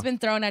 So pussy's been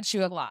thrown at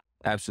you a lot.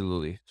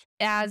 Absolutely.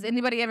 Has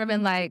anybody ever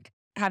been like,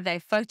 have they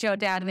fucked your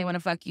dad and they want to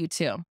fuck you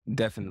too?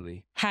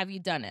 Definitely. Have you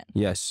done it?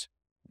 Yes.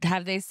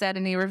 Have they said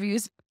any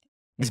reviews?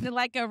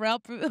 Like a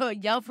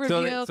Yelp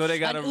review, so they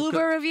got an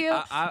Uber review.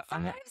 5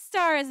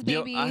 stars,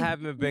 baby. I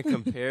haven't been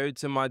compared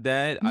to my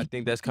dad. I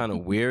think that's kind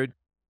of weird.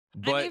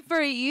 But I mean,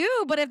 for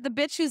you, but if the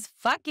bitch who's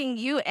fucking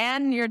you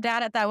and your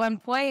dad at that one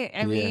point,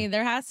 I mean,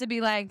 there has to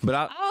be like,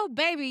 oh,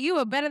 baby, you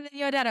were better than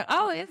your dad. Or,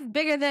 oh, it's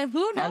bigger than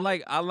who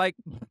knows? I like.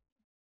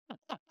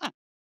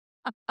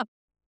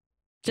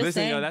 Listen,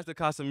 saying. Yo, that's the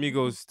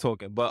Casamigos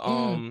talking, but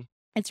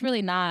it's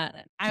really not.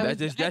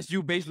 That's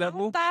you base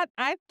level?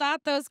 I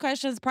thought those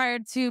questions prior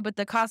to, but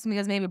the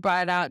Casamigos maybe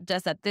brought it out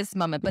just at this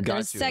moment. But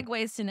there's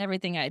segues in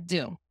everything I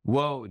do.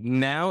 Well,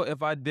 now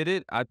if I did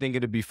it, I think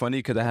it'd be funny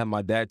because I have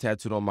my dad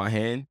tattooed on my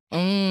hand.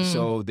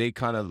 So they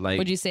kind of like.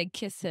 Would you say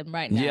kiss him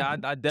right now? Yeah,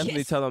 I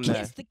definitely tell him that.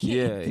 Kiss the kid.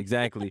 Yeah,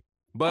 exactly.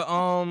 But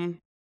nah,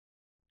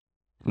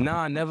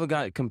 I never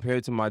got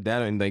compared to my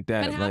dad or anything like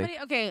that. But how many?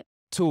 Okay.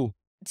 2.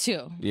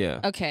 2. Yeah.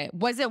 Okay.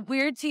 Was it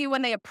weird to you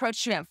when they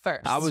approached you at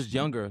first? I was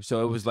younger,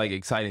 so it was like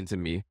exciting to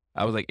me.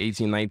 I was like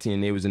 18, 19,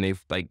 and they was in a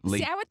like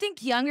late. See, I would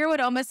think younger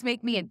would almost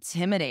make me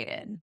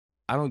intimidated.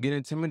 I don't get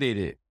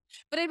intimidated.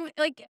 But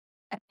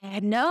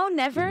no,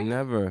 never?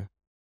 Never.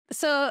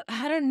 So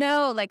I don't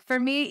know. Like for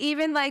me,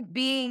 even like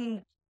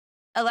being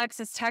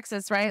Alexis,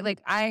 Texas, right? Like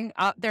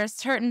there's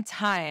certain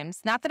times,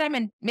 not that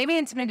maybe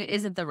intimidated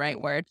isn't the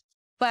right word,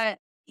 but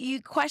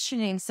you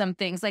questioning some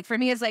things. Like for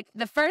me, it's like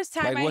the first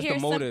time I what's hear the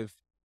motive?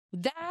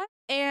 That,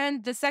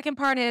 and the second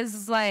part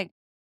is like,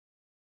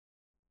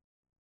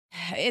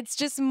 it's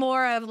just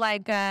more of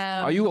like,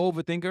 are you an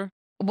overthinker?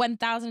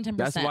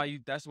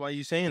 1,010%. That's why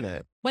you saying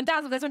that.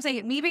 1,000. That's what I'm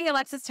saying. Me being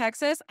Alexis,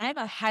 Texas, I'm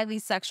a highly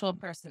sexual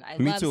person. I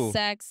love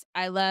sex.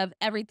 I love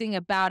everything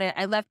about it.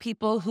 I love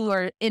people who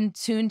are in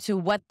tune to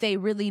what they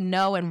really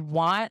know and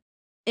want.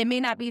 It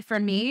may not be for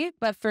me,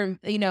 but for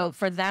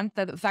them,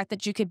 the fact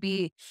that you could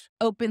be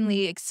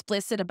openly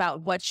explicit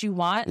about what you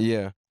want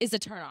is a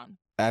turn on.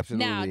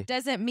 Absolutely. Now,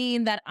 doesn't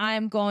mean that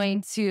I'm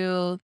going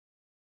to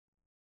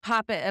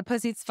pop a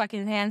pussy's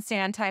fucking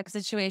handstand type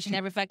situation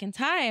every fucking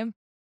time.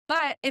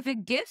 But if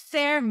it gets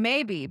there,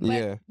 maybe.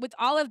 But with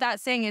all of that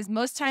saying is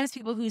most times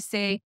people who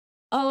say,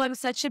 oh, I'm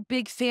such a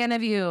big fan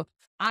of you,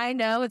 I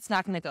know it's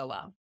not going to go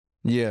well.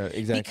 Yeah,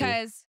 exactly.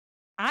 Because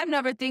I'm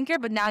an overthinker,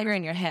 but now you're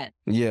in your head.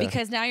 Yeah.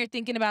 Because now you're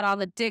thinking about all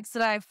the dicks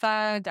that I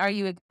fucked. Are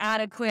you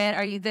adequate?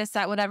 Are you this,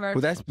 that, whatever?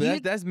 Well,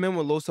 that's men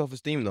with low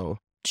self-esteem, though.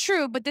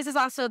 True, but this is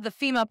also the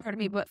female part of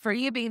me. But for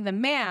you being the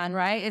man,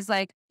 right, is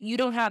like you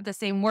don't have the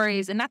same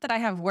worries. And not that I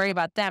have worry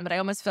about them, but I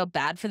almost feel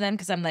bad for them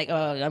because I'm like,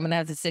 oh, I'm going to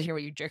have to sit here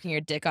where you're jerking your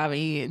dick off and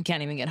you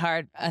can't even get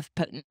hard.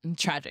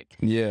 Tragic.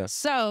 Yeah.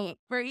 So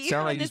for you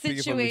in like this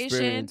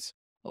situation,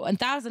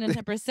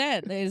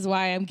 1,010% is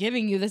why I'm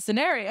giving you the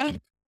scenario.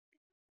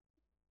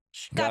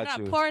 Got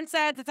on porn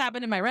sets. It's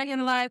happened in my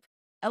regular life.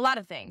 A lot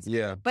of things.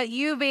 Yeah. But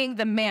you being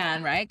the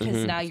man, right?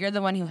 Because now you're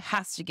the one who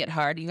has to get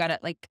hard. You got to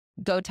like,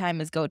 go time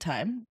is go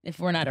time. If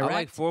we're not erect. I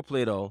like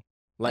foreplay though.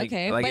 Like,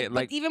 okay,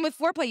 but even with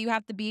foreplay, you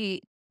have to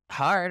be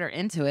hard or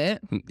into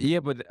it. Yeah,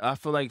 but I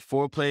feel like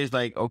foreplay is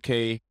like,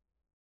 okay,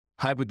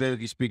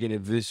 hypothetically speaking,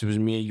 if this was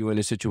me and you in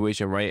a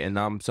situation, right, and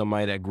I'm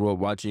somebody that grew up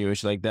watching you and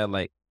shit like that,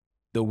 like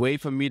the way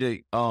for me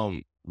to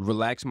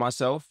relax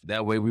myself,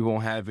 that way we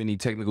won't have any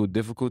technical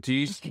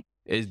difficulties,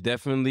 is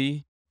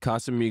definitely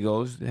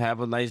Casamigos, have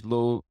a nice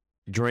little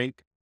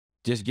drink,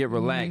 just get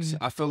relaxed.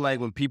 I feel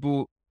like when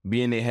people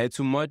be in their head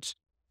too much,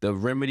 the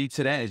remedy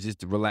to that is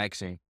just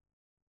relaxing.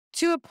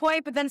 To a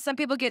point, but then some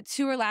people get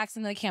too relaxed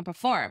and they can't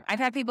perform. I've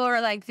had people who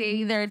are like, they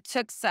either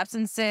took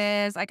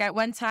substances. Like at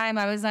one time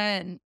I was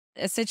in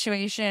a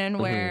situation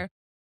where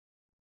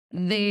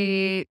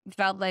they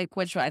felt like,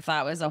 which I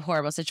thought was a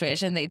horrible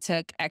situation. They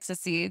took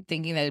ecstasy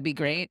thinking that it'd be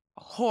great.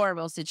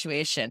 Horrible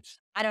situation.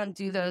 I don't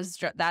do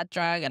that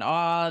drug at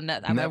all.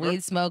 I'm a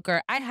weed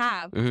smoker. I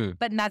have,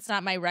 but that's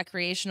not my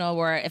recreational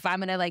where if I'm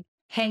going to like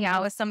hang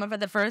out with someone for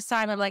the first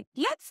time, I'm like,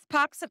 let's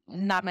pop some,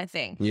 not my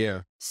thing.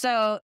 Yeah.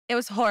 So it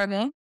was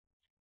horrible.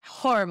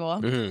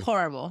 Horrible.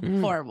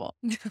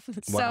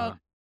 So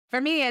for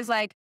me, it's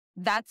like,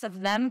 that's a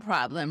them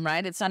problem,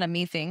 right? It's not a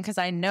me thing because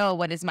I know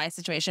what is my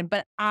situation,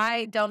 but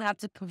I don't have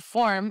to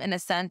perform in a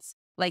sense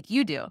like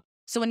you do.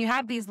 So when you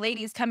have these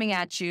ladies coming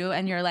at you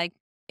and you're like,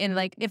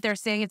 if they're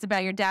saying it's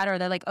about your dad or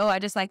they're like, oh, I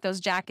just like those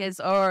jackets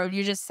or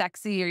you're just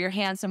sexy or you're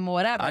handsome or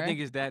whatever. I think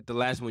it's the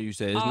last one you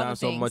said. It's not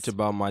so much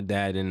about my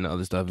dad and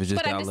other stuff. It's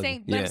just but I'm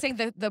saying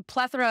the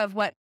plethora of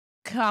what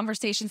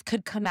conversations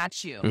could come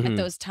at you at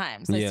those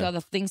times. Like, so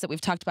the things that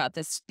we've talked about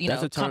this,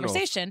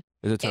 conversation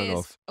is a turn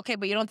off. Okay,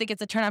 but you don't think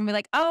it's a turn on? Be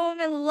like, oh,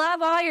 I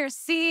love all your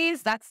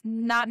C's. That's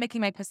not making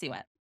my pussy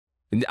wet.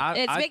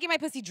 It's making my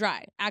pussy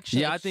dry,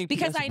 actually. Yeah, I think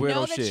because I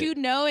know that you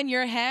know in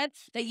your head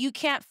that you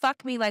can't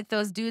fuck me like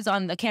those dudes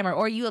on the camera,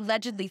 or you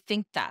allegedly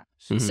think that.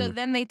 So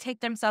then they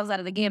take themselves out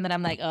of the game, and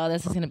I'm like, oh,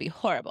 this is gonna be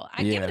horrible.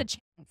 I give it a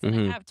chance.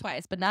 I have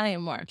twice, but not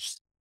anymore.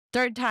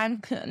 Third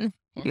time,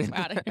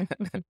 out of here.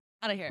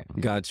 Out of here.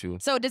 Got you.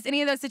 So does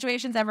any of those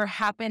situations ever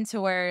happen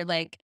to where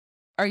like,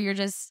 or you're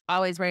just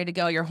always ready to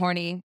go? You're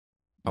horny,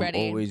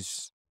 ready?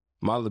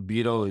 My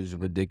libido is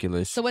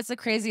ridiculous. So what's the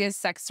craziest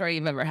sex story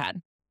you've ever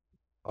had?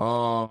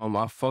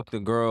 I fucked a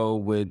girl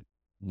with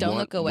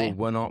look away. With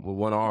one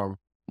arm.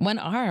 One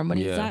arm? What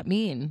does that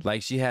mean?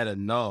 Like she had a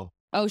nub.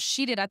 Oh,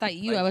 she did. I thought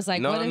you. I was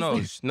like,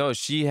 no.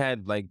 She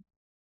had like,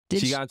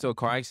 she got into a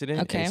car accident.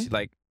 Okay. And she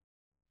like,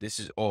 this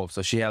is off.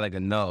 So she had like a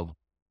nub.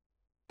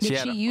 Did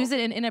she use it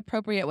in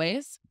inappropriate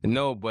ways?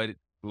 No, but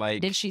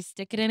like... Did she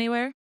stick it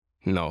anywhere?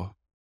 No.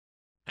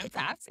 I'm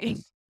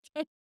asking.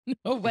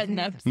 No wet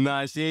nubs.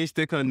 Nah, she ain't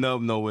stick her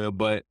nub nowhere,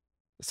 but...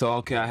 So,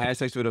 okay, I had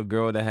sex with a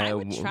girl that had... I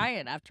would try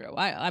it after a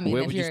while. I mean,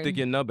 where would you stick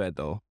your nub at,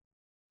 though?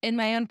 In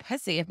my own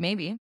pussy, if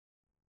maybe.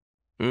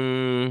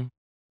 Nah.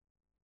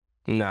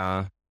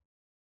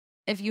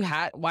 If you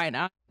had, why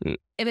not? It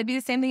would be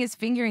the same thing as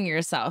fingering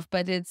yourself,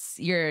 but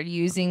you're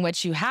using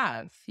what you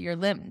have, your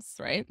limbs,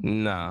 right?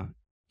 Nah.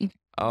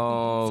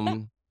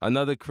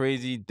 Another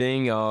crazy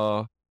thing,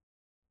 of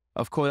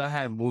course, I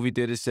had movie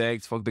theater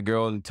sex, fucked the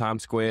girl in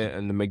Times Square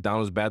and the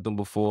McDonald's bathroom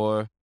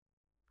before.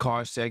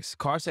 Car sex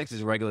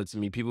is regular to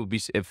me. People be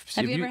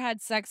Have you ever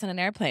had sex on an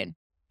airplane?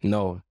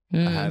 No, I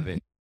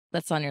haven't.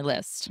 That's on your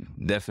list.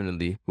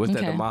 Definitely. What's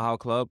that? The Mile High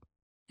Club?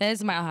 It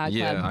is a Mile High Club.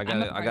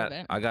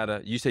 Yeah, I got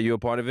it. You said you're a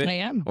part of it? I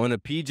am. On a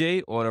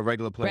PJ or on a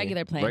regular plane?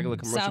 Regular plane. Regular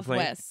commercial plane?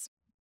 Southwest.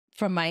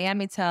 From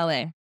Miami to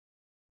LA.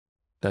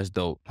 That's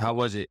dope. How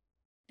was it?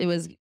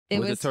 Was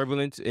it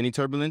turbulence? Any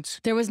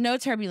turbulence? There was no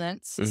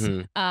turbulence.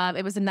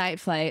 It was a night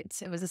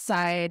flight. It was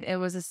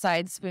a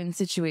side spoon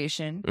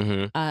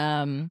situation.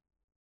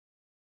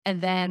 And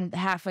then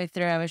halfway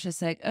through, I was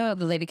just like, oh,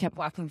 the lady kept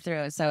walking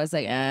through. So I was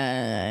like,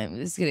 I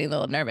was getting a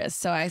little nervous.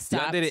 So I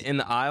stopped. Y'all did it in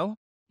the aisle?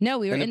 No,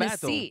 we were in the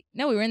seat.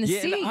 No, we were in the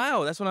seat. Yeah, in the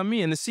aisle. That's what I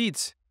mean, in the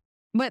seats.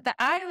 But the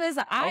aisle is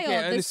an aisle.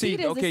 Okay, in the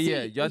seat. Okay,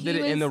 yeah. Y'all did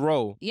it in the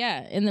row.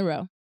 Yeah, in the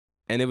row.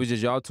 And it was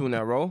just y'all two in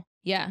that row?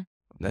 Yeah.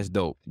 That's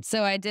dope.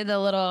 So I did a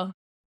little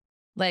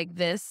like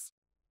this.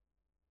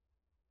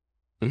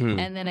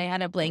 And then I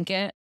had a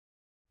blanket.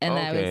 And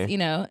I was,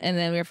 and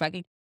then we were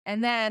fucking.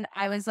 And then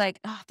I was like,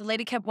 oh, the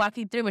lady kept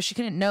walking through, but she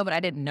couldn't know, but I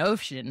didn't know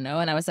if she didn't know.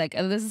 And I was like,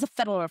 oh, this is a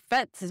federal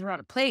offense. We're on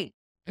a plane.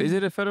 Is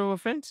it a federal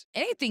offense?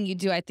 Anything you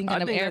do, I think,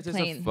 on an airplane.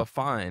 That's just a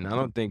fine. I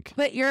don't think.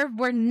 But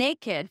we're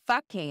naked,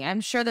 fucking.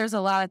 I'm sure there's a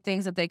lot of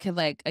things that they could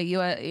like. Maybe.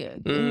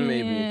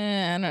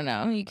 I don't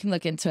know. You can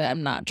look into it.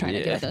 I'm not trying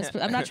to get those.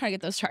 I'm not trying to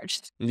get those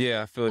charged.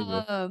 Yeah, I feel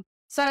you.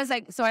 So I was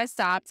like, I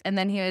stopped, and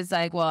then he was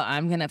like, well,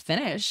 I'm gonna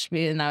finish,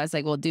 and I was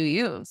like, well, do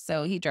you?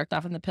 So he jerked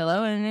off on the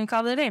pillow and then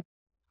called it a day.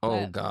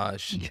 Oh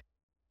gosh.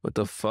 What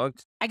the fuck?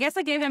 I guess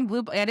I gave him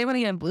blue. I didn't want to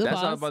give him blue balls.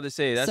 That's what I was about to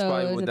say. That's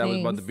probably what that was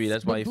about to be.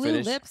 That's why he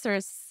finished. Blue lips are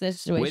a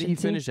situation. Where did he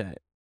finish at?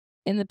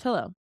 In the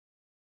pillow.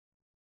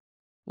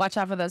 Watch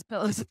out for those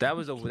pillows. That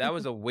was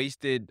a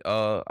wasted.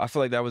 I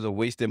feel like that was a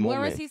wasted moment.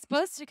 Where was he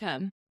supposed to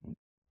come?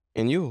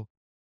 In you.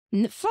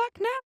 Fuck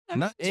no. I'm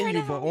not in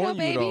you, but on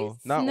you though.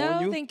 Not on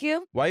you. No, thank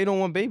you. Why you don't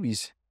want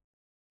babies?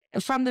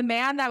 From the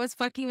man that was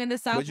fucking in the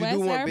Southwest But you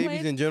do want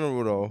babies in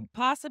general, though.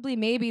 Possibly,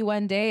 maybe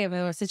one day if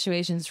the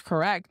situation's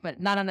correct, but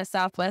not on a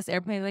Southwest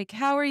airplane. Like,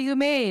 how are you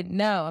made?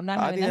 No, I'm not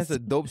having that. I think that's a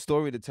dope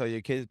story to tell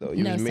your kids, though.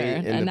 You no,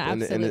 sir.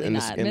 Absolutely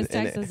not. Miss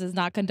Texas does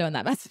not condone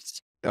that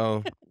message.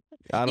 Oh.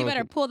 You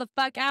better pull the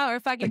fuck out or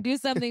fucking do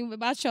something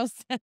about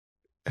yourself.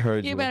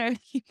 Heard you. You better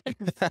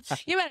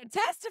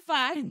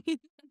testify. You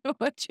know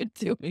what you're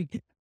doing.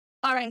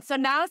 All right, so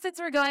now since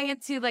we're going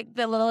into like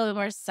the little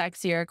more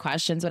sexier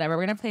questions, whatever,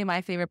 we're gonna play my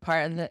favorite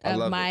part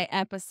of my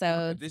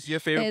episode. If this is your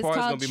favorite part,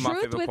 it's gonna be my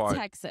favorite part. Truth with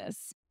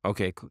Texas.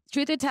 Okay, cool.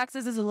 Truth or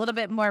Texas is a little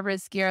bit more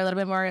riskier, a little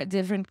bit more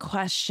different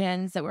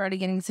questions that we're already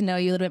getting to know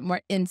you a little bit more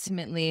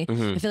intimately.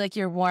 I feel like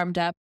you're warmed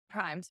up,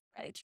 primed,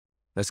 ready.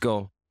 Let's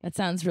go. That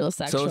sounds real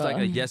sexual. So it's like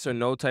a yes or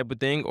no type of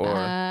thing, or?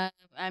 I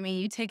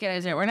mean, you take it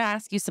as it. We're gonna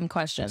ask you some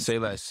questions. Say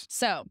less.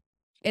 So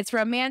it's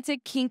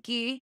romantic,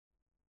 kinky,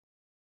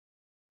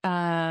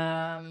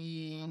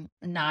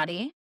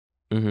 naughty,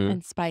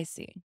 and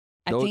spicy.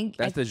 I think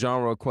that's the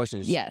genre of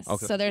questions. Yes.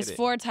 Okay, so there's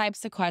 4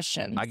 types of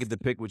questions. I get to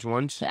pick which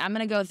ones. I'm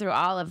gonna go through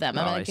all of them.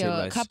 I'm gonna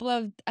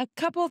go a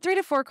couple 3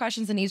 to 4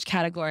 questions in each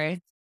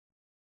category.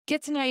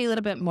 Get to know you a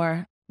little bit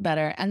more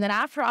better, and then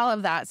after all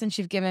of that, since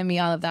you've given me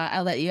all of that,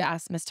 I'll let you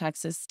ask Miss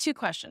Texas 2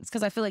 questions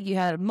because I feel like you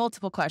had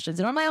multiple questions.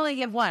 And normally I only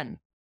give 1.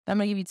 But I'm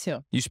gonna give you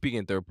 2. You speak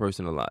in third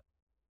person a lot.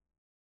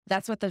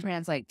 That's what the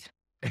brand's like.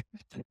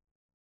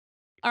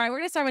 All right, we're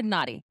gonna start with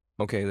naughty.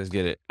 Okay, let's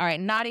get it. All right,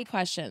 naughty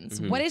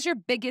questions. What is your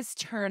biggest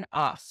turn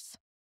off?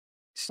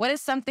 What is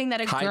something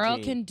that a girl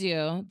can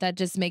do that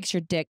just makes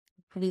your dick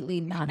completely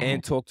not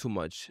and talk too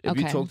much? If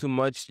you talk too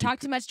much,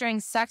 talk too much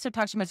during sex or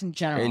talk too much in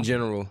general. In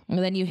general, and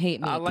then you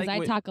hate me because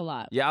I talk a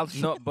lot. Yeah,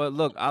 no, but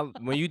look,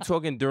 when you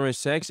talking during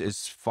sex,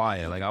 it's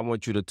fire. Like I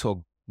want you to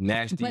talk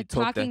nasty. But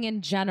talking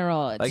in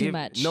general, like too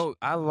much. No,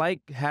 I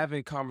like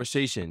having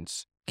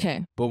conversations.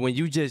 Okay. But when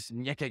you just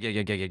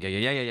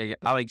I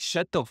like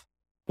shut the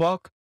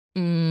fuck.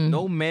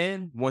 No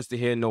man wants to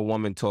hear no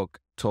woman talk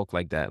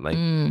like that. Like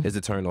it's a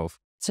turn off.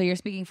 So you're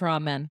speaking for all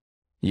men.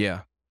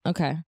 Yeah.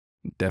 Okay.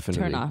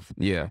 Definitely. Turn off.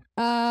 Yeah.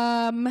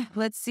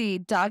 Let's see.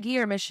 Doggy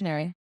or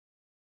missionary?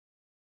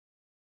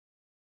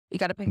 You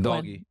got to pick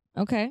doggy.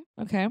 One.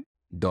 Okay.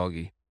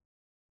 Doggy.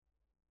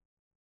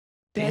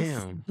 Damn.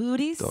 Does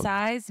booty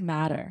size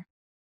matter?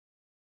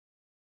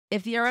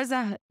 If you was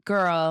a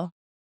girl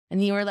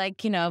and you were like,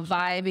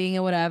 vibing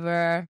or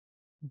whatever,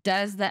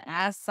 does the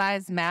ass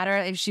size matter?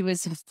 If she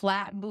was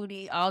flat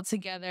booty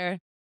altogether,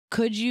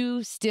 could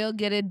you still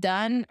get it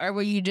done? Or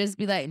will you just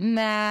be like,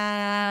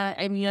 nah?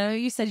 I mean,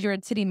 you said you're a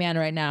titty man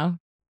right now.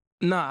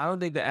 Nah, I don't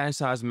think the ass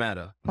size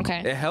matter. Okay.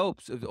 It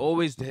helps. It's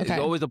always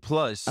a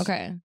plus.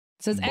 Okay.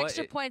 So it's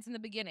extra points in the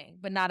beginning,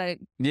 but not a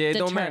Yeah, it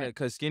don't matter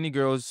because skinny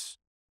girls,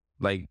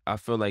 like, I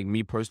feel like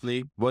me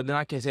personally, well, then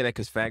I can't say that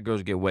because fat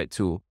girls get wet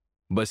too.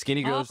 But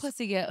skinny girls. All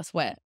pussy gets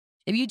wet.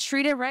 If you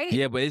treat it right.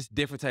 Yeah, but it's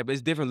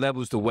different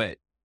levels to wet.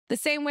 The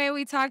same way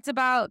we talked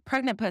about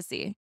pregnant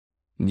pussy.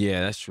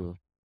 Yeah, that's true.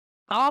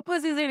 All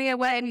pussies are gonna get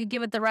wet and you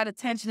give it the right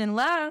attention and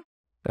love.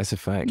 That's a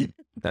fact.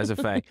 That's a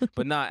fact.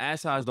 But nah,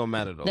 ass size don't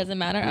matter though. Doesn't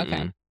matter?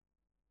 Okay.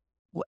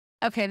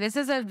 Okay, this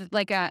is a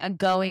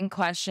going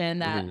question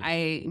that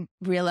I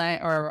realize,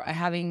 or I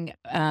have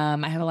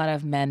a lot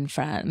of man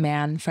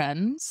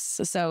friends.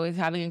 So we're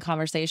having a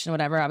conversation,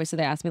 whatever. Obviously,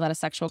 they ask me a lot of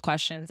sexual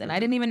questions, and I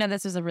didn't even know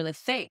this was a really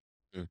thing.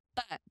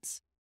 But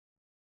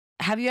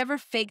have you ever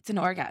faked an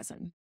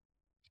orgasm?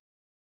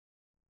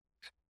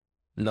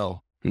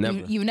 No, never.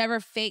 You never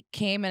fake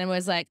came and it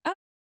was like, oh,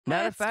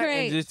 matter that's of fact,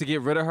 great. and just to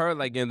get rid of her,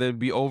 like, and then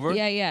be over.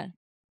 Yeah.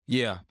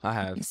 Yeah, I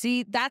have.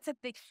 See, that's a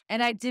thing.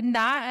 And I did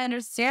not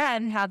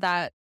understand how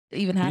that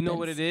even happens. You know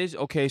what it is?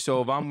 Okay,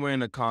 so if I'm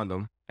wearing a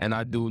condom and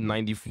I do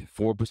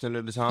 94%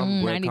 of the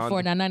time.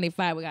 94, not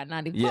 95. We got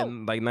 94. Yeah,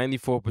 like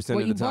 94% of the time.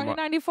 Were you born in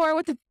 94?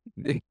 What the?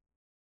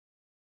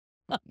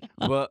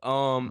 But,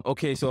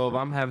 okay, so if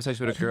I'm having sex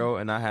with a girl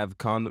and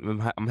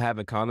I'm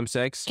having condom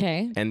sex.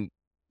 Okay. And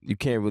you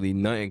can't really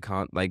nut in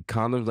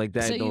condoms like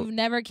that. So you've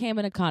never came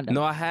in a condom?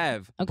 No, I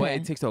have. Okay. But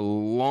it takes a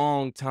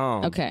long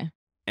time. Okay.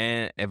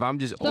 And if I'm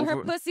just so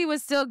her pussy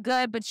was still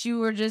good, but you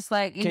were just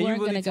like, can you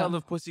really tell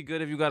if pussy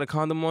good if you got a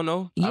condom on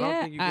though? Yeah, I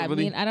don't think you can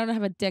really. I mean, I don't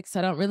have a dick, so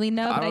I don't really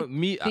know.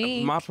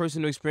 My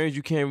personal experience,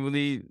 you can't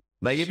really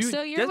like if you.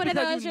 So you're one of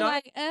those. You're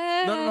like,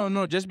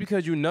 no. Just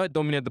because you nut,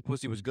 don't mean that the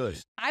pussy was good.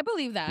 I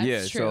believe that. Yeah,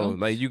 it's true. So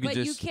like you could but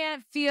you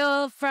can't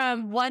feel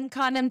from one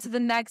condom to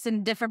the next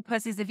in different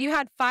pussies. If you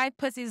had 5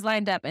 pussies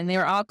lined up and they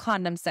were all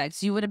condom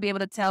sex, you wouldn't be able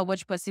to tell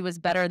which pussy was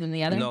better than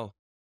the other.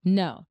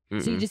 No.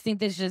 So you just think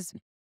there's just.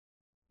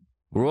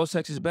 Raw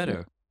sex is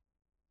better.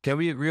 Can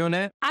we agree on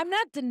that? I'm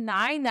not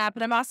denying that,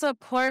 but I'm also a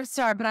porn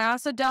star, but I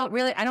also I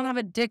don't have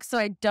a dick, so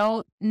I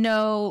don't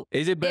know.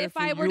 Is it better if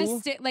I were to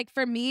stick, like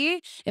for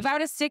me, if I were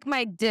to stick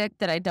my dick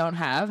that I don't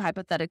have,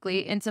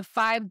 hypothetically, into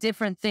 5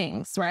 different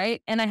things,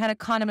 right? And I had a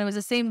condom, it was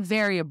the same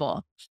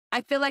variable.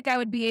 I feel like I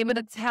would be able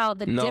to tell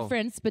the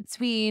difference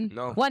between,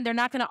 one, they're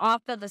not going to all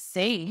feel the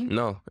same.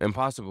 No,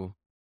 impossible.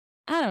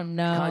 I don't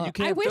know.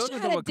 I wish I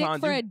had a dick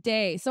for a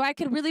day so I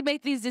could really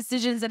make these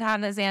decisions and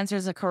have this answer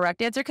as a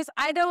correct answer. Because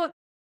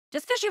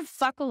just because you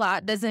fuck a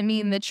lot doesn't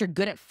mean that you're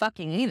good at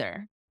fucking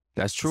either.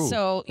 That's true.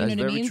 So, you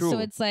know what I mean? True. So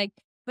it's like,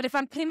 but if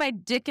I'm putting my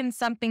dick in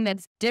something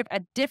that's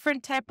a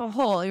different type of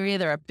hole, you're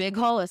either a big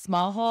hole, a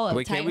small hole,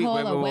 a tight hole,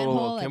 a wet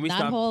hole, a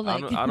not hole.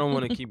 I don't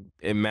want to keep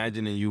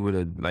imagining you would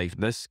have, like,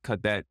 let's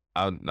cut that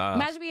out.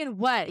 Imagine me in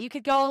what? You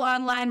could go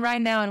online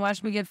right now and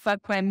watch me get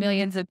fucked by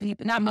millions of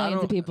people. Not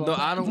millions of people. No,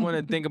 I don't want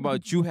to think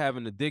about you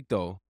having a dick,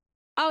 though.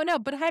 Oh, no,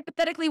 but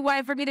hypothetically,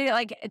 why for me to,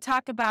 like,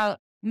 talk about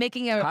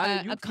making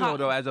How do you feel,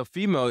 though, as a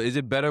female? Is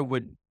it better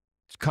with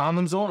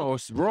condoms on or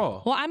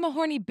raw? Well, I'm a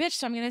horny bitch,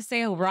 so I'm going to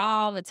say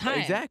raw all the time.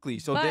 Exactly.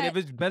 So then if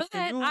it's better for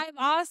you. I've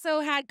also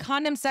had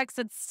condom sex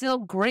that's still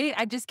great.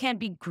 I just can't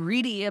be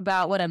greedy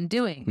about what I'm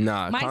doing.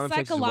 Nah, my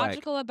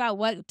psychological about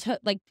what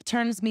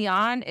turns me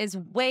on is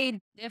way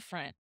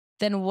different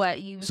than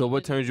what you. So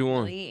what turns you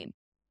on?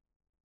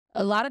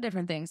 A lot of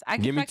different things. I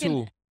can Give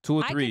me two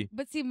or three.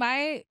 But see,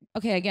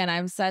 again,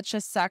 I'm such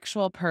a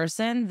sexual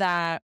person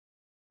that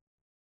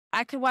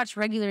I could watch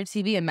regular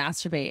TV and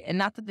masturbate, and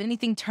not that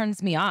anything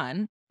turns me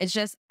on. It's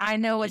just I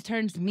know what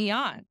turns me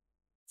on.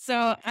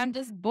 So I'm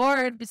just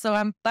bored, so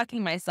I'm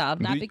fucking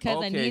myself, not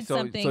because I need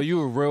something. So you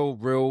a real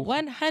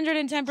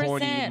 110%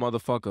 horny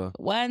motherfucker.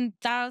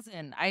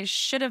 1,000. I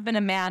should have been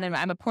a man, and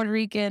I'm a Puerto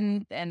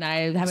Rican, and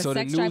I have a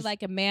sex drive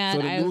like a man.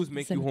 So the news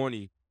make you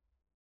horny?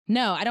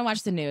 No, I don't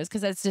watch the news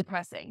because that's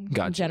depressing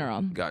in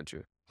general. Got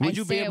you. Would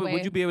you be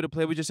able to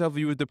play with yourself if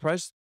you were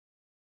depressed?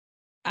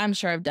 I'm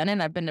sure I've done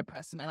it. I've been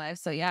depressed in my life.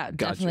 So yeah,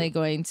 definitely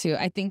going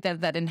to. I think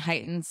that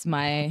heightens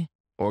my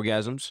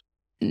orgasms.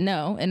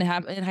 No, and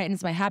it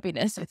heightens my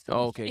happiness.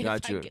 Oh, okay,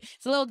 got you.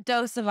 It's a little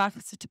dose of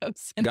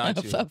oxytocin.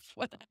 Got you. Of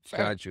whatever.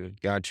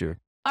 Got you.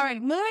 All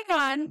right, moving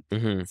on.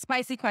 Mm-hmm.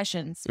 Spicy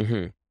questions.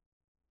 Mm-hmm.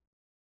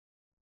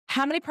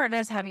 How many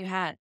partners have you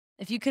had?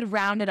 If you could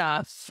round it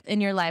off in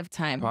your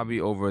lifetime. Probably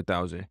over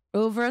 1,000.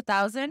 Over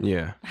 1,000?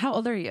 Yeah. How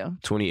old are you?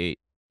 28.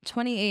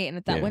 28,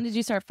 and Yeah. When did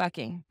you start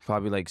fucking?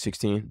 Probably like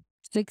 16.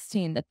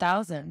 16,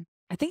 1,000.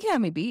 I think you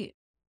have me beat.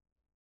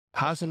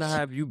 How should I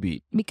have you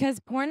beat? Because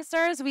porn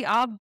stars, we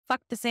all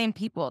fuck the same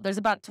people. There's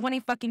about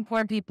 20 fucking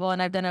porn people,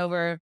 and I've done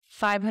over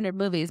 500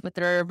 movies, but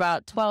there are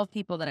about 12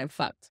 people that I've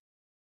fucked.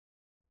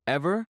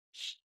 Ever?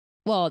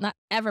 Well, not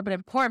ever, but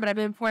in porn. But I've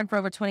been in porn for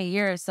over 20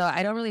 years, so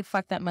I don't really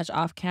fuck that much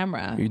off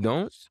camera. You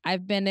don't?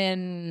 I've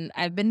been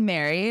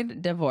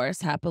married,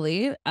 divorced,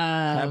 happily.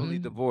 Happily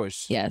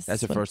divorced? Yes. That's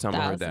the first time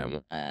I heard that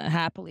one.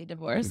 Happily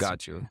divorced.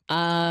 Got you.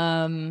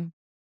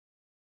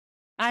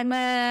 I'm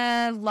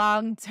a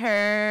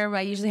long-term,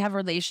 I usually have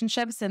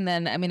relationships, and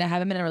then, I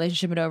haven't been in a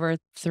relationship in over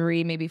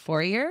 3, maybe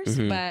 4 years,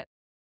 Mm-hmm. but,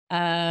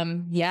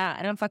 yeah,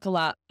 I don't fuck a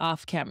lot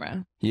off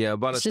camera. Yeah,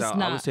 about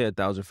 1,000. I would say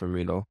 1,000 for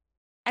me, though.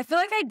 I feel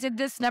like I did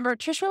this number.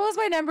 Trish, what was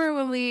my number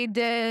when we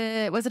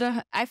did,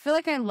 I feel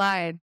like I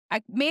lied.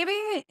 I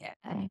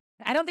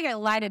don't think I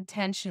lied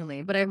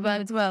intentionally, but I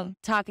was,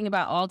 talking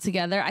about all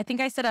together. I think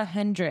I said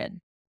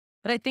 100,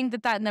 but I think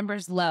that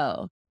number's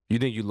low. You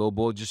think you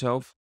lowballed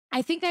yourself?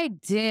 I think I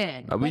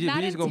did. We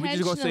just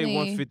gonna say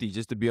 150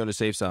 just to be on the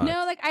safe side.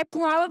 No, I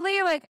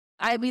probably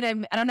I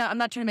don't know. I'm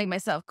not trying to make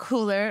myself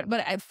cooler,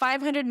 but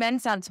 500 men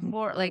sounds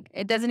more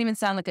it doesn't even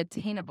sound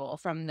attainable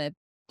from the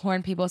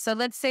porn people. So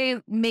let's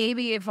say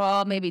maybe 2.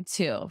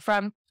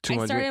 From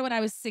 200. I started when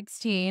I was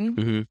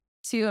 16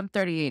 to I'm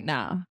 38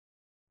 now.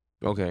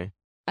 Okay.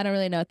 I don't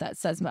really know what that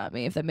says about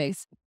me. If that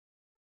makes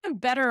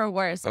better or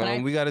worse.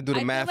 But we got to do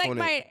the math on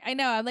it. I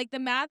know. I'm the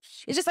math.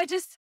 It's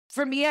just.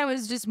 For me, I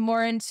was just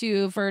more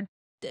into, for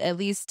at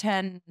least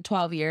 10,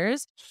 12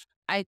 years,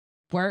 I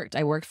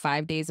worked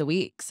 5 days a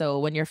week. So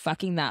when you're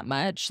fucking that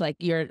much,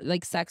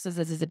 sex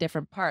is a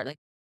different part.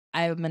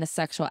 I'm a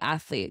sexual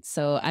athlete,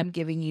 so I'm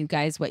giving you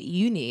guys what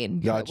you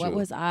need. Got you. What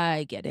was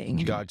I getting?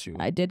 Got you.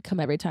 I did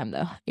come every time,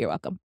 though. You're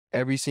welcome.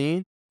 Every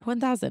scene?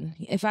 1,000.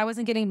 If I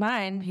wasn't getting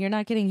mine, you're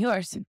not getting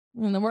yours.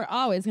 And then we're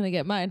always going to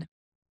get mine.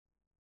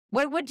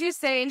 What would you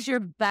say is your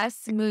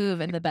best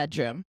move in the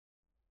bedroom?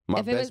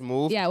 My best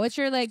move? Yeah, what's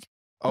your when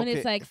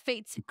it's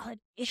fatality?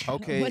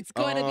 Okay. What's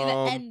going to be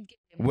the end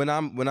game?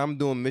 When I'm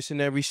doing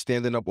missionary,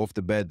 standing up off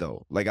the bed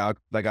though.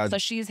 So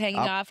she's hanging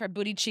off her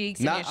booty cheeks.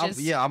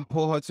 I'm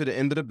pull her to the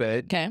end of the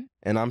bed. Okay.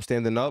 And I'm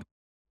standing up,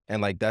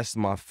 and that's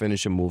my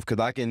finishing move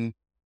because I can.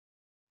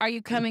 Are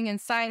you coming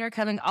inside her,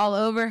 coming all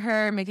over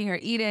her, making her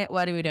eat it?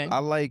 What are we doing? I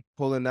like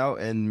pulling out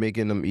and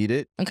making them eat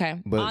it.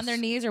 Okay. But on their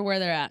knees or where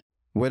they're at?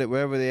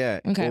 Wherever they're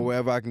at. Okay. Or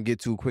wherever I can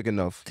get to quick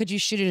enough. Could you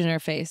shoot it in her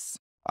face?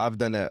 I've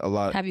done that a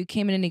lot. Have you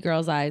came in any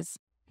girls' eyes?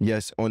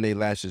 Yes, on their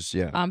lashes,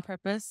 yeah. On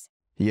purpose?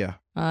 Yeah.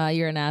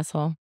 You're an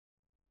asshole.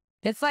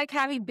 It's like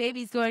having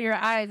babies go in your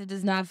eyes. It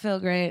does not feel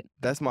great.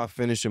 That's my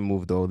finishing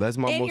move, though. That's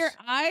my in your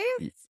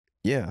eyes?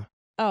 Yeah.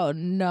 Oh,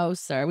 no,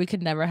 sir. We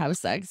could never have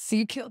sex.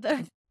 You killed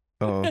her.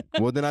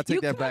 Well, then I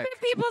take that back. You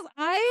come in people's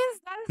eyes?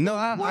 That is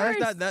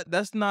no,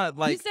 that's not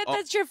like. You said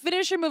that's your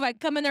finisher move. I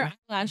come in their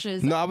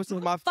eyelashes. No, I was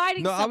saying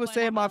I was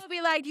saying my.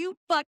 Be like, you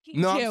fucking.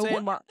 No, I'm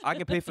saying I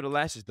can pay for the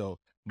lashes though.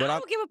 But I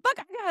don't give a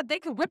fuck. They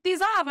could rip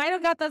these off. I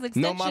don't got those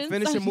extensions. No, my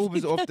finishing move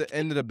is off the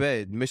end of the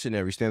bed.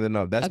 Missionary, standing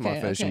up. That's my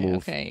finishing move.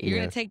 Okay, you're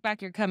gonna take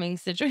back your coming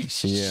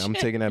situation. Yeah, I'm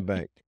taking that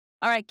back.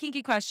 All right,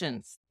 kinky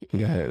questions.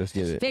 Go ahead, let's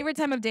get it. Favorite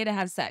time of day to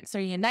have sex?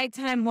 Are you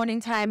nighttime, morning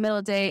time, middle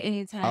of day,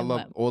 anytime? I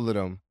love all of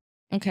them.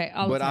 Okay,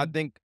 all but the time. I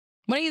think.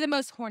 When are you the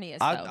most horniest?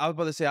 I was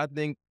about to say I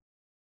think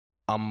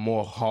I'm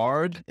more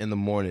hard in the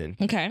morning.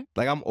 Okay.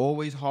 I'm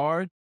always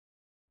hard.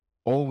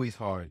 Always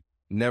hard.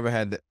 Never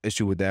had the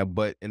issue with that.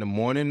 But in the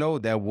morning, though,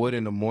 that wood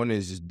in the morning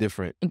is just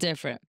different.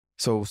 Different.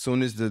 So as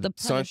soon as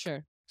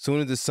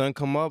the sun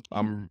come up,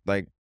 I'm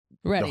ready.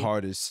 The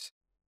hardest.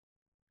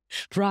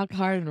 Rock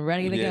hard and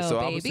ready to go, so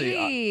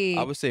baby.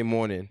 I would say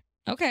morning.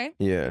 Okay.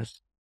 Yeah.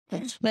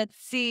 Let's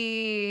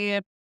see.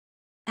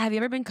 Have you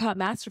ever been caught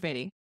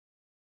masturbating?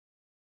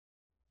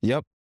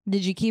 Yep.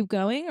 Did you keep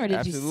going or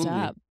did you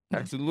stop?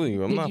 Absolutely.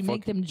 Did you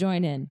make them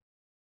join in?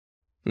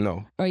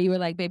 No. Or you were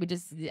like, baby,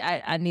 just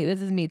I need,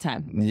 this is me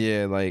time.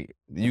 Yeah, like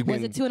you can.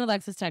 Was it to an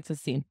Alexis Texas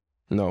scene?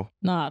 No.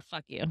 Nah,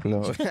 fuck you.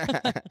 No.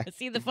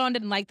 See, the phone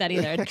didn't like that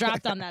either. It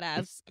dropped on that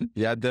ass.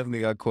 Yeah, I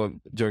definitely got caught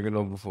jerking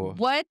off before.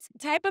 What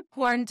type of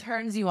porn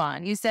turns you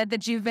on? You said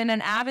that you've been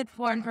an avid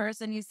porn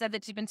person. You said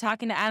that you've been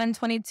talking to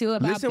Adam22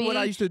 about what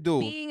I used to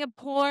do. Being a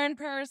porn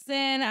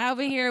person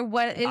over here.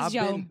 What is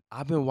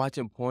I've been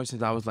watching porn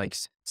since I was like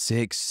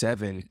 6,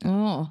 7.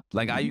 Oh.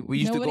 Like we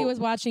used to go. Nobody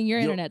was watching your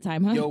internet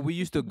time, huh? Yo, we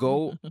used to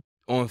go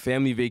on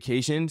family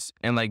vacations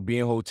and like be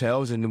in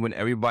hotels, and then when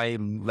everybody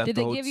left, did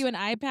they give you an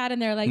iPad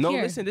and they're like, no,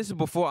 here. listen, this is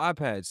before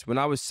iPads. When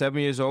I was 7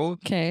 years old,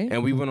 okay,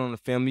 and we went on a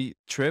family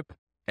trip,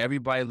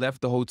 everybody left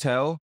the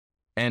hotel,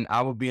 and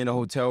I would be in the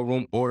hotel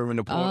room ordering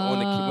the porn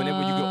whenever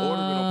you can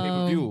order it on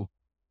pay-per-view.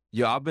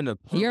 Yo, I've been a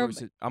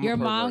pervert. Your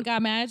mom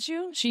got mad at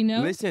you? She knew?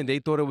 Listen, they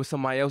thought it was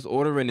somebody else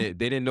ordering it.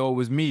 They didn't know it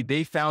was me.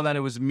 They found out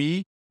it was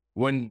me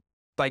when,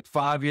 like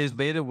 5 years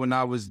later, when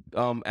I was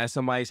at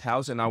somebody's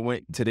house and I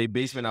went to their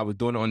basement, I was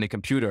doing it on the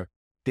computer.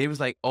 They was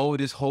like, "Oh,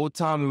 this whole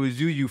time it was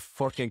you, you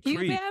fucking creep."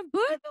 You bad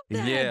good with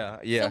that. Yeah,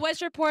 yeah. So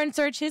what's your porn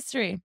search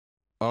history?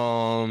 What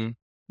kind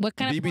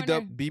of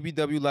porn?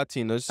 BBW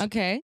Latinas.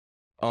 Okay.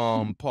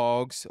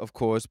 Pogs, of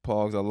course,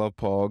 Pogs. I love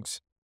Pogs.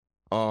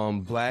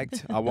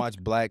 Blacked. I watch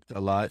Blacked a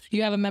lot.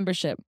 You have a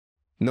membership?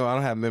 No, I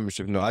don't have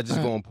membership. No, I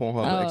just go on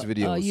Pornhub X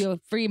videos. Oh, you a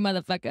free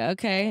motherfucker.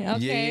 Okay.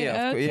 Okay.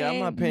 Yeah, I'm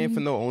not paying for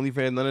no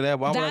OnlyFans, none of that.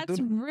 Why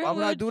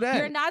would I do that?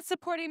 You're not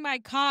supporting my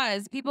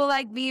cause. People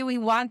like me, we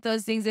want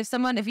those things.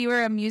 If you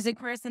were a music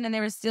person and they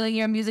were stealing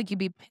your music, you'd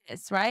be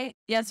pissed, right?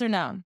 Yes or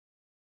no?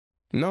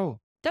 No.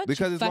 Don't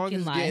because you as long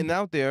as it's getting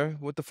out there,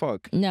 what the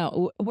fuck?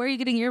 No. Where are you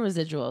getting your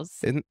residuals?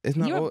 It's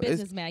not. You're a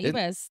businessman. You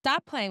better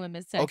stop playing with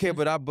Miss Texas. Okay,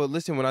 but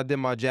listen, when I did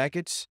my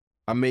jackets,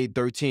 I made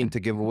 13 to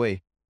give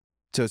away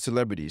to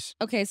celebrities.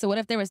 Okay, so what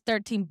if there was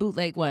 13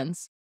 bootleg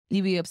ones?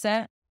 You be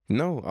upset?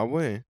 No, I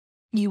wouldn't.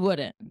 You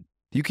wouldn't.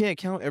 You can't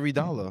count every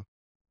dollar.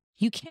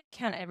 You can't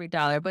count every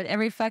dollar, but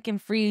every fucking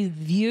free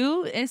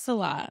view, it's a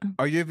lot.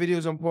 Are your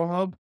videos on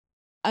Pornhub?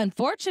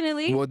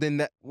 Unfortunately.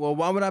 Well,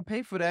 why would I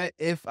pay for that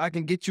if I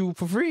can get you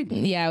for free?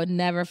 Yeah, I would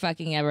never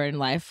fucking ever in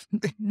life.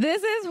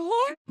 This is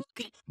horrible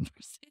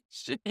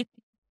conversation.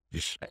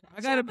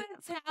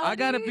 I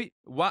gotta be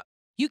what?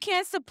 You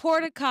can't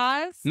support a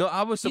cause. No,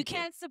 I was. You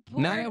can't support.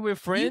 Now that we're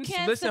friends,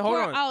 listen, hold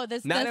on. Oh, the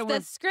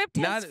script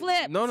has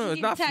flipped. No,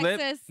 it's not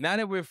flipped. Now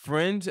that we're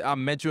friends, I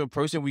met you in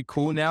person. We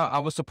cool now. I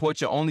will support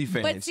your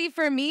OnlyFans. But see,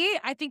 for me,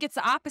 I think it's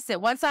the opposite.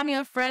 Once I'm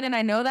your friend and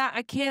I know that,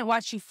 I can't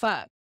watch you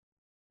fuck.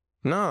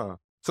 Nah.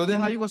 So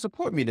then, how you gonna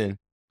support me then?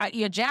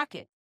 Your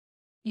jacket,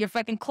 your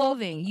fucking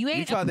clothing.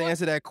 You tried to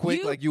answer that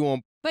quick, like you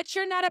on. But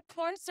you're not a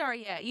porn star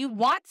yet. You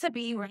want to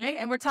be, right?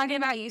 And we're talking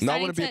about you. No, I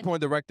want to be a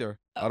porn director.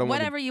 I don't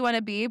whatever you want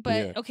to be.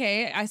 But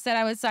okay, I said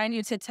I would sign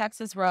you to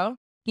Texas Row.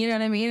 You know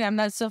what I mean? I'm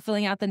not still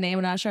filling out the name.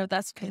 I'm not sure if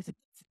that's crazy.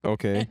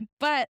 Okay.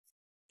 But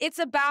it's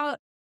about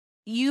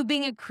you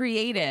being a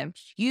creative,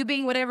 you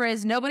being whatever it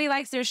is. Nobody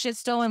likes their shit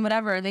stolen,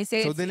 whatever. They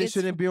say so then it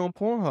shouldn't be on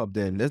Pornhub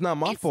then. That's not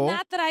my fault. It's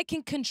not that I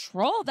can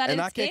control that. And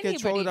I can't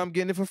control it. I'm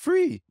getting it for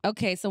free.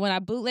 Okay, so when I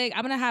bootleg,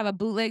 I'm going to have a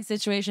bootleg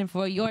situation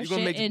for your shit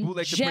gonna make in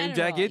bootleg general. Supreme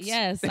jackets?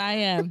 Yes, I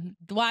am.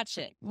 Watch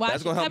it. Watch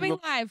it. Coming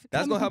live.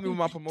 That's going to help me with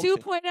my promotion.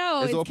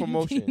 2.0. It's all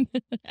promotion.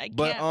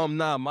 But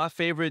nah, my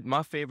favorite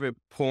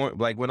porn,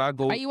 like when I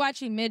go. Are you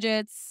watching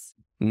midgets?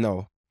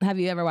 No. Have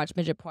you ever watched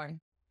midget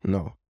porn?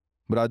 No.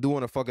 But I do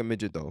want to fuck a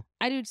midget though.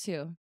 I do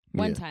too.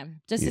 One time.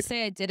 Just to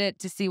say I did it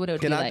to see what it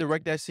would be like. Can I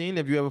direct that scene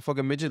if you ever fuck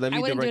a midget? I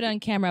wouldn't do it on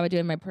camera. I would do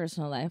it in my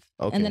personal life.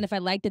 Okay. And then if I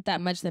liked it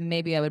that much, then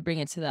maybe I would bring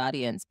it to the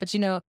audience. But you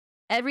know,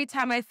 every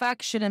time I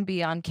fuck shouldn't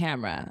be on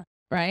camera,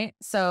 right?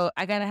 So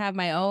I got to have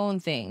my own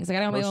things. I got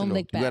to have my own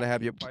lick back. You got to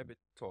have your private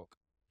talk.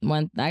 I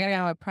got to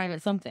have my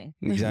private something.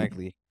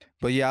 Exactly.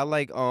 But yeah, I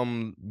like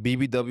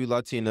BBW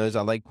Latinas.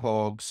 I like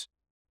Pogs.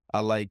 I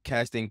like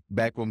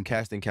backroom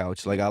casting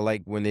couch. Like I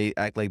like when they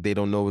act like they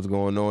don't know what's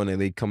going on and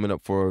they coming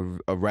up for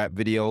a rap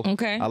video.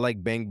 Okay. I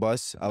like bang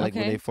bus. I like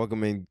when they fuck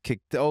them and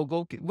kick.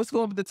 What's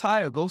going with the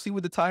tire? Go see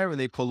with the tire and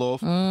they pull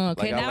off.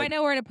 Okay, now I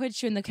know where to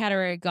put you in the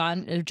category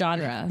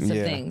genre of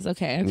things.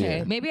 Okay.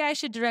 Yeah. Maybe I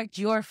should direct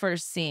your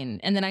first scene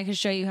and then I can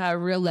show you how a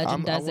real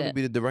legend does it. I want to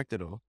be the director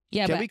though.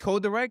 Yeah, Can we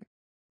co-direct?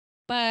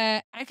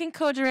 But I can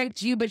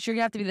co-direct you, but you're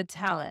gonna have to be the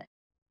talent.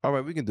 All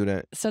right, we can do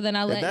that. So then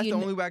I'll let you. If that's the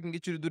only way I can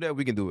get you to do that,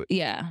 we can do it.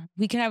 Yeah,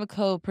 we can have a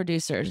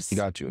co-producers.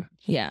 Got you.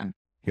 Yeah.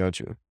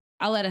 Got you.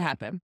 I'll let it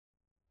happen.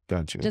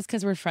 Got you. Just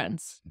because we're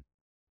friends.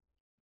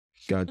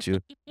 Got you.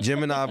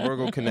 Gemini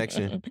Virgo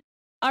connection.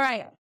 All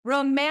right.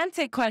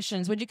 Romantic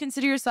questions. Would you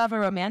consider yourself a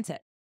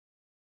romantic?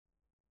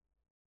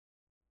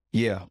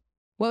 Yeah.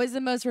 What was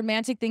the most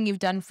romantic thing you've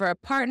done for a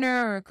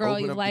partner or a girl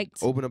you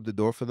liked? Open up the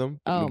door for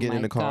them. Oh get my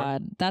in the car.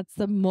 God. That's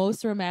the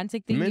most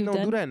romantic thing you've done? Men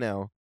don't do that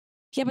now.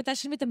 Yeah, but that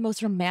shouldn't be the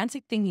most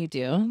romantic thing you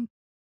do.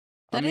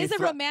 That is a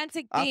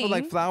romantic thing. I feel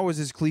like flowers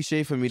is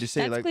cliche for me to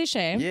say. That's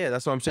cliche. Yeah,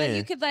 that's what I'm saying. But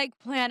you could like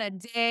plan a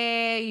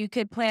day. You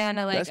could plan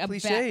that's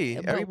cliche.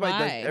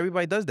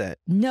 Everybody does that.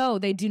 No,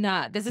 they do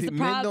not. This is the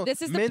problem.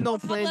 This is the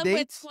problem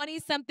with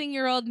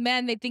 20-something-year-old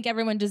men. They think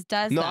everyone just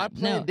does that. No, I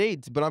plan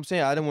dates, but I'm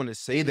saying I didn't want to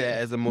say that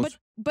as the most.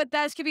 But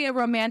that could be a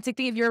romantic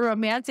thing. If you're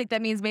romantic,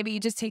 that means maybe you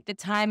just take the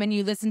time and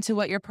you listen to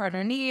what your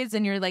partner needs,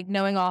 and you're like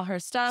knowing all her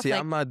stuff. See, like,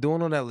 I'm not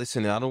doing all that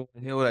listening. I don't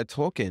hear all that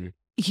talking.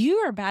 You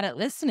are bad at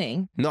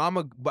listening. No,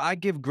 but I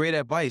give great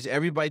advice.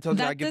 Everybody tells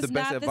me I give the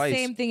best advice. That's not the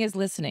same thing as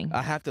listening.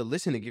 I have to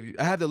listen to give you.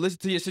 I have to listen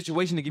to your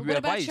situation to give you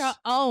advice. What about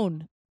your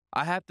own?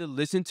 I have to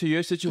listen to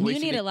your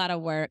situation. You need a lot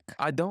of work.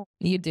 I don't.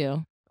 You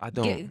do. I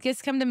don't.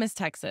 Just come to Miss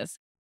Texas.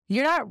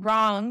 You're not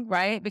wrong,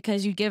 right?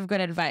 Because you give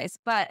good advice.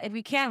 But if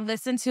you can't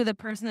listen to the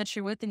person that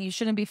you're with, then you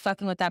shouldn't be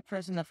fucking with that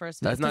person in the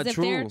first place. That's not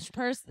true.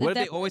 What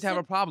if they always have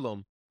a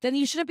problem? Then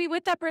you shouldn't be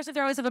with that person if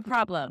they always have a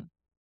problem.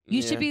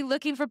 You should be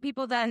looking for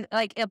people that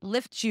like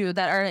uplift you,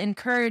 that are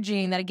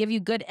encouraging, that give you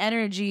good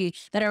energy,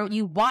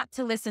 you want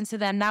to listen to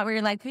them, not where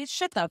you're like, hey,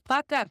 shut the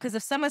fuck up. Because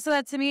if someone said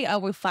that to me, oh,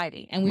 we're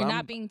fighting and we're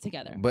not being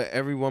together. But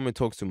every woman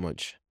talks too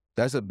much.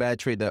 That's a bad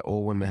trait that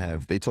all women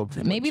have. They talk too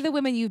much. Maybe the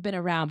women you've been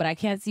around,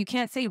 but you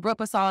can't say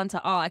rope us all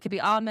into all. I could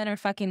be all men are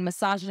fucking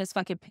misogynist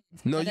fucking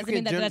pigs. No, you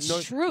can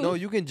that's true. No,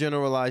 you can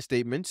generalize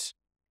statements.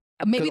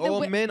 Maybe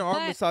all men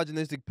are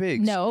misogynistic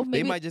pigs. No,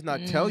 they might just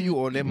not tell you,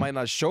 or they might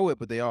not show it,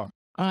 but they are.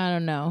 I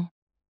don't know.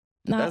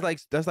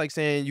 That's like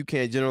saying you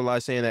can't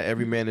generalize saying that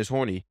every man is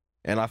horny,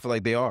 and I feel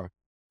like they are.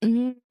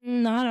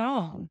 Not at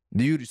all.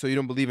 So you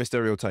don't believe in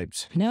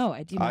stereotypes? No,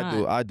 I do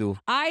not. I do.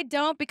 I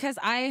don't, because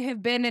I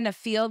have been in a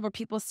field where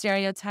people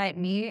stereotype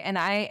me, and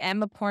I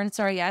am a porn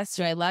star, yes.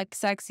 Do I like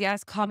sex?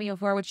 Yes. Call me a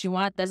whore, what you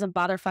want. Doesn't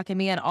bother fucking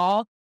me at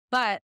all.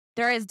 But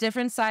there is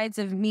different sides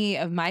of me,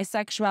 of my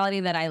sexuality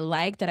that I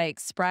like, that I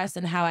express,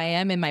 and how I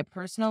am in my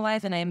personal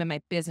life and I am in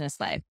my business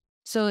life.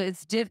 So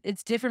it's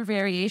different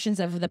variations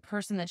of the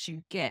person that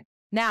you get.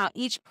 Now,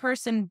 each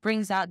person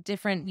brings out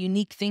different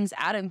unique things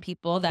out in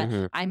people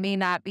that I may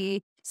not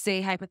be,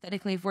 say,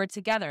 hypothetically, if we're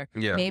together.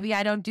 Yeah. Maybe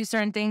I don't do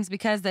certain things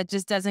because that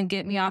just doesn't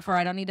get me off, or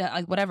I don't need to,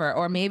 like, whatever.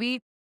 Or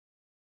maybe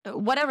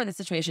whatever the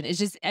situation, it's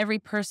just every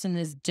person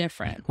is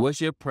different.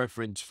 What's your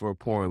preference for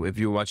porn? If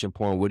you're watching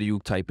porn, what do you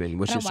type in?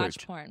 What's your search? I don't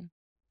watch porn.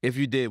 If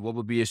you did, what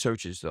would be your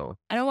searches, though?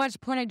 I don't watch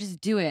porn. I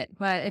just do it.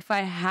 But if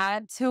I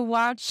had to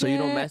watch So you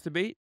don't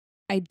masturbate?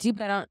 I do,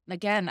 but I don't.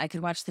 Again, I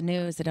could watch the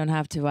news. I don't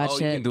have to watch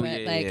it.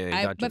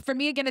 But for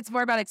me, again, it's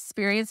more about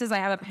experiences. I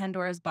have a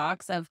Pandora's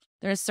box of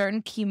there are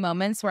certain key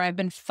moments where I've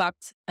been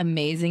fucked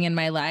amazing in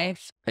my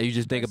life. And you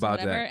just think about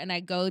that. And I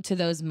go to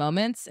those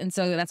moments. And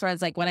so that's where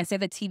it's like, when I say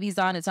the TV's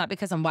on, it's not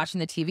because I'm watching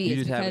the TV. You're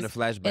just having a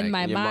flashback in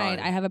my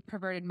mind. I have a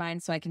perverted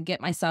mind, so I can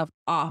get myself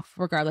off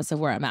regardless of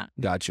where I'm at.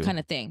 Got you. Kind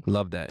of thing.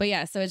 Love that. But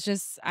yeah, so it's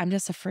just, I'm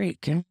just a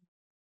freak.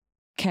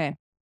 Okay.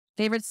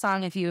 Favorite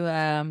song if you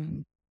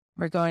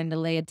we're going to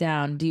lay it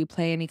down. Do you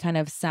play any kind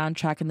of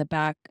soundtrack in the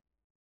back?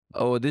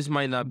 Oh, this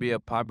might not be a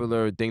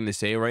popular thing to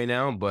say right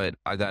now, but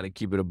I got to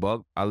keep it a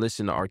buck. I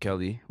listen to R.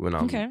 Kelly when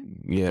I'm... Okay.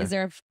 Yeah. Is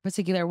there a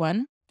particular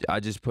one? I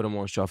just put them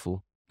on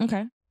shuffle.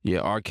 Okay. Yeah,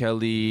 R.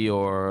 Kelly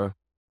or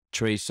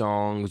Trey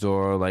Songz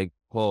or like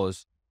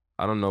Pause.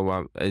 I don't know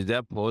why. Is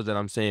that Pause that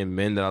I'm saying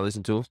men that I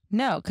listen to?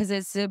 No, because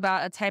it's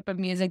about a type of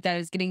music that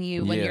is getting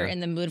you when you're in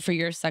the mood for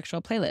your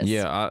sexual playlist.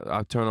 Yeah,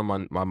 I turn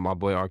on my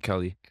boy R.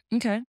 Kelly.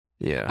 Okay.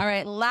 Yeah. All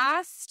right.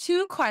 Last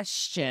two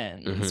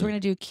questions. We're going to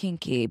do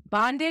kinky.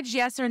 Bondage,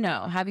 yes or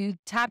no? Have you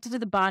tapped into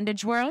the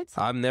bondage world?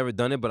 I've never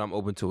done it, but I'm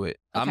open to it.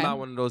 Okay. I'm not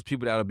one of those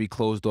people that'll be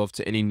closed off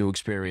to any new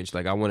experience.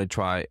 Like, I want to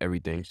try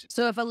everything.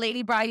 So if a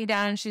lady brought you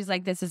down and she's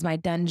like, this is my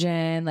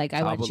dungeon, like,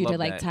 I want you to,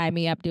 like, tie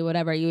me up, do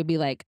whatever, you would be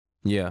like,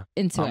 into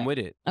it. I'm with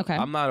it. Okay.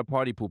 I'm not a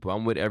party pooper.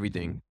 I'm with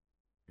everything.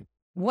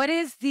 What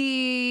is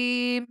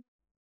the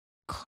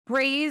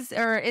craze,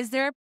 or is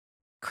there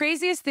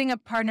craziest thing a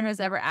partner has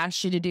ever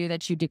asked you to do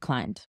that you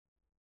declined?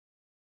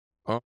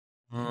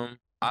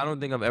 I don't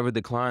think I've ever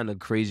declined a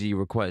crazy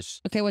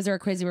request. Okay, was there a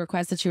crazy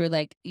request that you were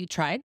like, you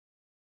tried?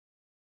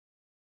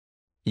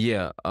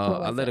 Yeah,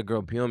 I let a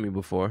girl pee on me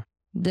before.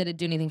 Did it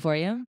do anything for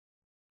you?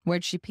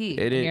 Where'd she pee?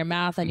 In your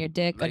mouth, on your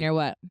dick, on your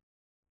what?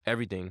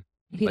 Everything.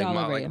 Peed all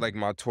over you? Like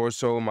my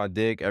torso, my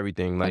dick,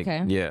 everything. Like,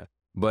 yeah.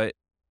 But,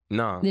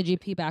 nah. Did you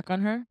pee back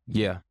on her?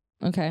 Yeah.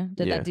 Okay.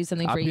 Did that do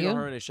something for you? I peed on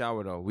her in the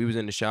shower, though. We was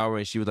in the shower,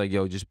 and she was like,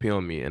 yo, just pee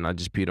on me. And I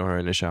just peed on her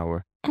in the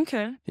shower.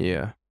 Okay.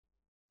 Yeah.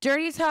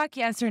 Dirty talk,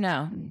 yes or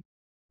no?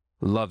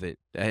 Love it.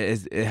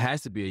 It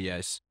has to be a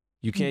yes.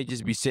 You can't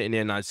just be sitting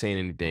there not saying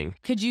anything.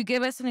 Could you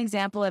give us an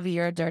example of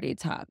your dirty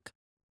talk?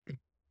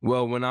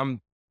 Well, when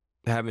I'm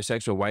having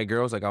sex with white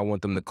girls, like, I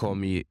want them to call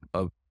me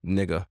a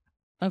nigga.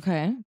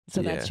 Okay.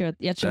 So that's your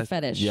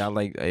fetish. Yeah, I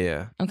like,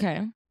 yeah.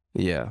 Okay.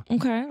 Yeah.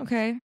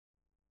 Okay.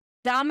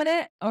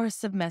 Dominant or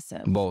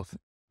submissive? Both.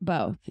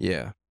 Both.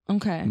 Yeah.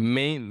 Okay.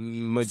 Majority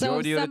of the time. So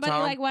if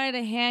somebody like wanted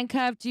to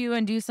handcuff you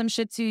and do some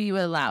shit to you, you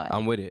would allow it?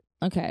 I'm with it.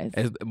 Okay.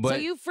 So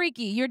you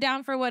freaky. You're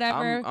down for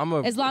whatever,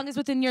 as long as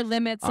within your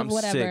limits of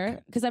whatever.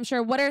 Because I'm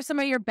sure, what are some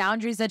of your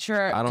boundaries that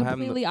you're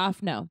completely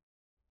off? No.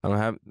 I don't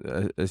have,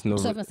 it's no.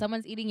 So if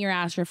someone's eating your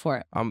ass, you're for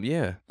it?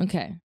 Yeah.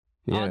 Okay.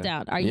 Yeah. All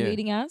down. Are you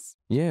eating ass?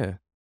 Yeah.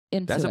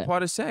 That's a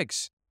part of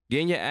sex.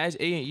 Getting your ass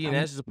eating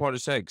ass is a part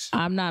of sex.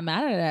 I'm not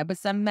mad at it, but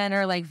some men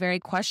are like very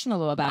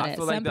questionable about it.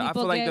 Some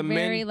people get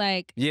very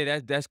like...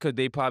 Yeah, that's because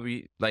they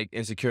probably like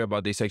insecure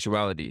about their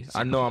sexuality.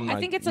 I know I'm not. I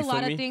think it's a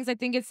lot of things. I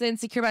think it's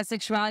insecure about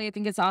sexuality. I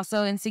think it's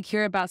also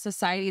insecure about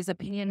society's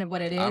opinion of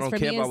what it is. I don't For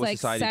care me, about it's what like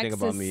society think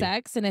about me.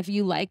 Sex, and if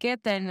you like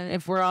it, then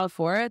if we're all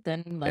for it,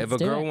 then let's do it. If a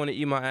girl want to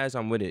eat my ass,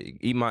 I'm with it.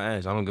 Eat my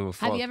ass. I don't give a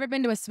fuck. Have you ever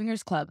been to a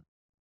swingers club?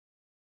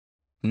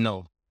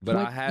 No. But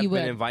I have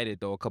been invited,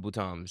 though, a couple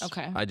times.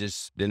 Okay. I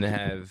just didn't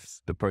have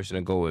the person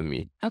to go with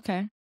me.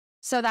 Okay.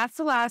 So that's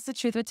the last of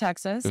Truth with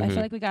Texas. I feel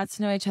like we got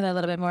to know each other a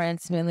little bit more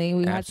intimately.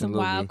 We had some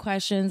wild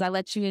questions. I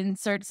let you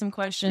insert some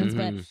questions,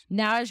 but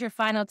now is your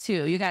final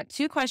two. You got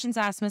 2 questions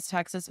asked Miss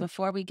Texas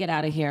before we get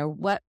out of here.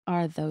 What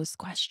are those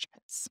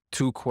questions?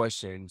 2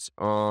 questions.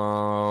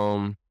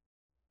 Was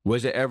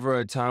there ever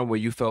a time where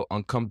you felt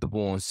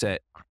uncomfortable on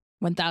set?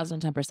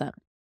 1,010%.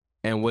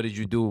 And what did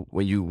you do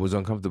when you was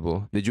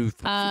uncomfortable? Did you?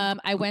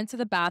 I went to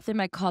the bathroom.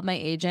 I called my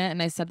agent and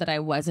I said that I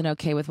wasn't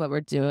okay with what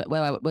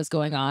was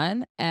going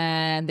on.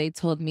 And they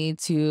told me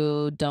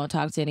to don't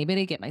talk to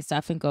anybody, get my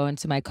stuff and go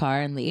into my car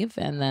and leave.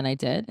 And then I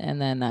did.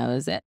 And then that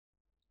was it.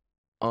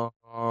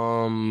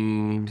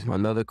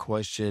 Another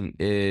question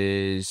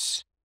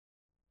is,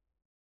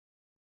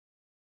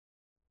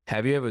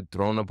 have you ever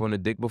thrown up on a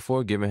dick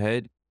before, given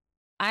head?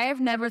 I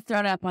have never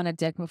thrown up on a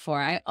dick before.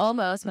 I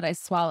almost, but I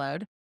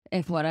swallowed.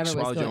 If whatever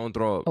swallowed was going, your own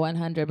throat.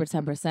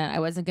 100%. I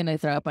wasn't going to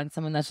throw up on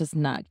someone that's just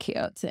not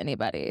cute to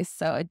anybody.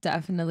 So I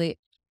definitely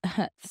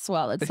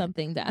swallowed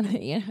something down.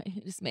 You know,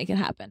 just make it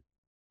happen.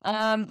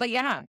 But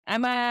yeah,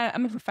 I'm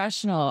a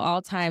professional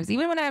all times.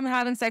 Even when I'm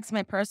having sex in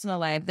my personal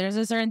life, there's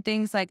a certain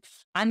things like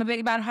I'm a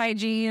big about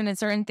hygiene and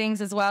certain things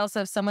as well.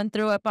 So if someone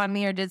threw up on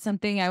me or did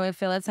something, I would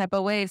feel a type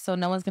of way. So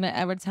no one's gonna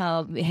ever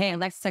tell me, hey,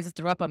 Alexis Texas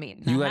threw up on me.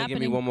 You gotta give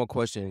me one more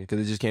question because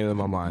it just came to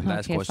my mind.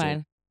 Last question.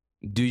 Fine.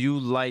 Do you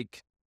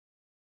like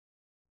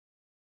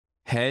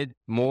head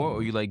more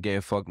or you like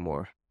getting fucked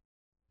more?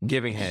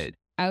 Giving head.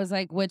 I was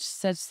like, which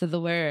sets to the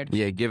word?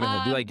 Yeah, giving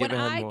head. Do you like giving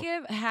head more? When I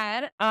give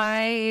head,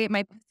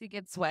 my pussy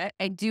gets wet.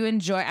 I do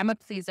enjoy. I'm a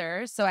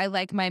pleaser, so I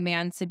like my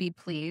man to be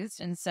pleased.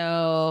 And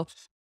so,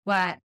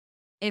 what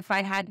if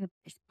I had to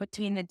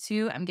between the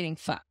two? I'm getting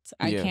fucked.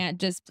 I can't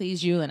just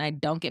please you, and I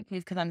don't get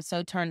pleased because I'm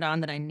so turned on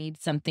that I need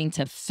something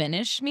to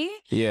finish me.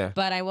 Yeah.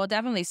 But I will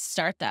definitely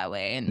start that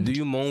way. And do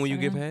you moan when you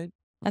give head?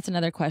 That's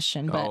another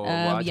question,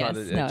 but yes,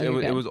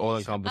 it was all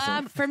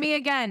encompassing. For me,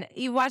 again,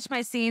 you watch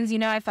my scenes, you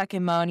know I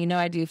fucking moan, you know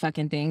I do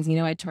fucking things, you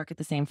know I twerk at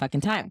the same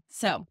fucking time.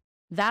 So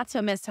that's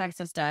what Miss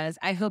Texas does.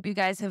 I hope you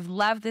guys have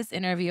loved this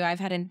interview. I've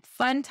had a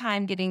fun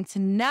time getting to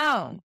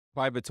know.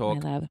 Private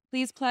talk.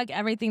 Please plug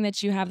everything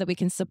that you have that we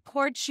can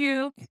support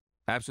you.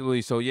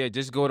 Absolutely. So yeah,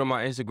 just go to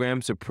my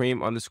Instagram,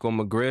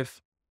 Supreme_Mcgriff.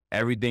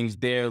 Everything's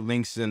there.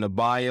 Links in the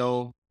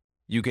bio.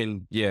 You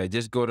can,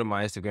 just go to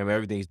my Instagram.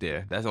 Everything's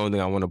there. That's the only thing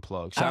I want to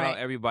plug. Shout out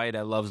everybody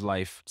that loves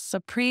life.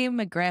 Supreme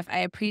Mcgriff, I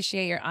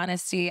appreciate your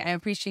honesty. I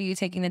appreciate you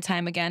taking the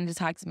time again to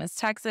talk to Miss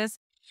Texas.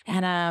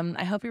 And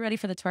I hope you're ready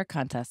for the twerk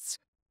contest.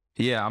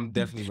 Yeah, I'm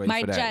definitely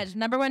ready for that. My judge,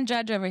 number 1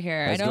 judge over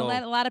here. I don't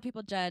let a lot of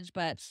people judge,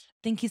 but I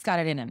think he's got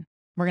it in him.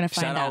 We're going to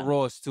find out. Shout out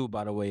Ross, too,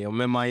 by the way. I'm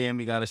in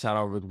Miami. Got to shout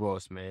out Rick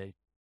Ross, man.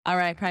 All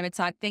right, Private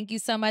Talk. Thank you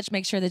so much.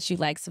 Make sure that you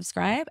like,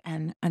 subscribe,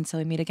 and until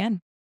we meet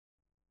again.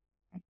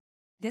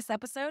 This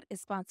episode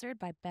is sponsored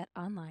by Bet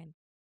Online.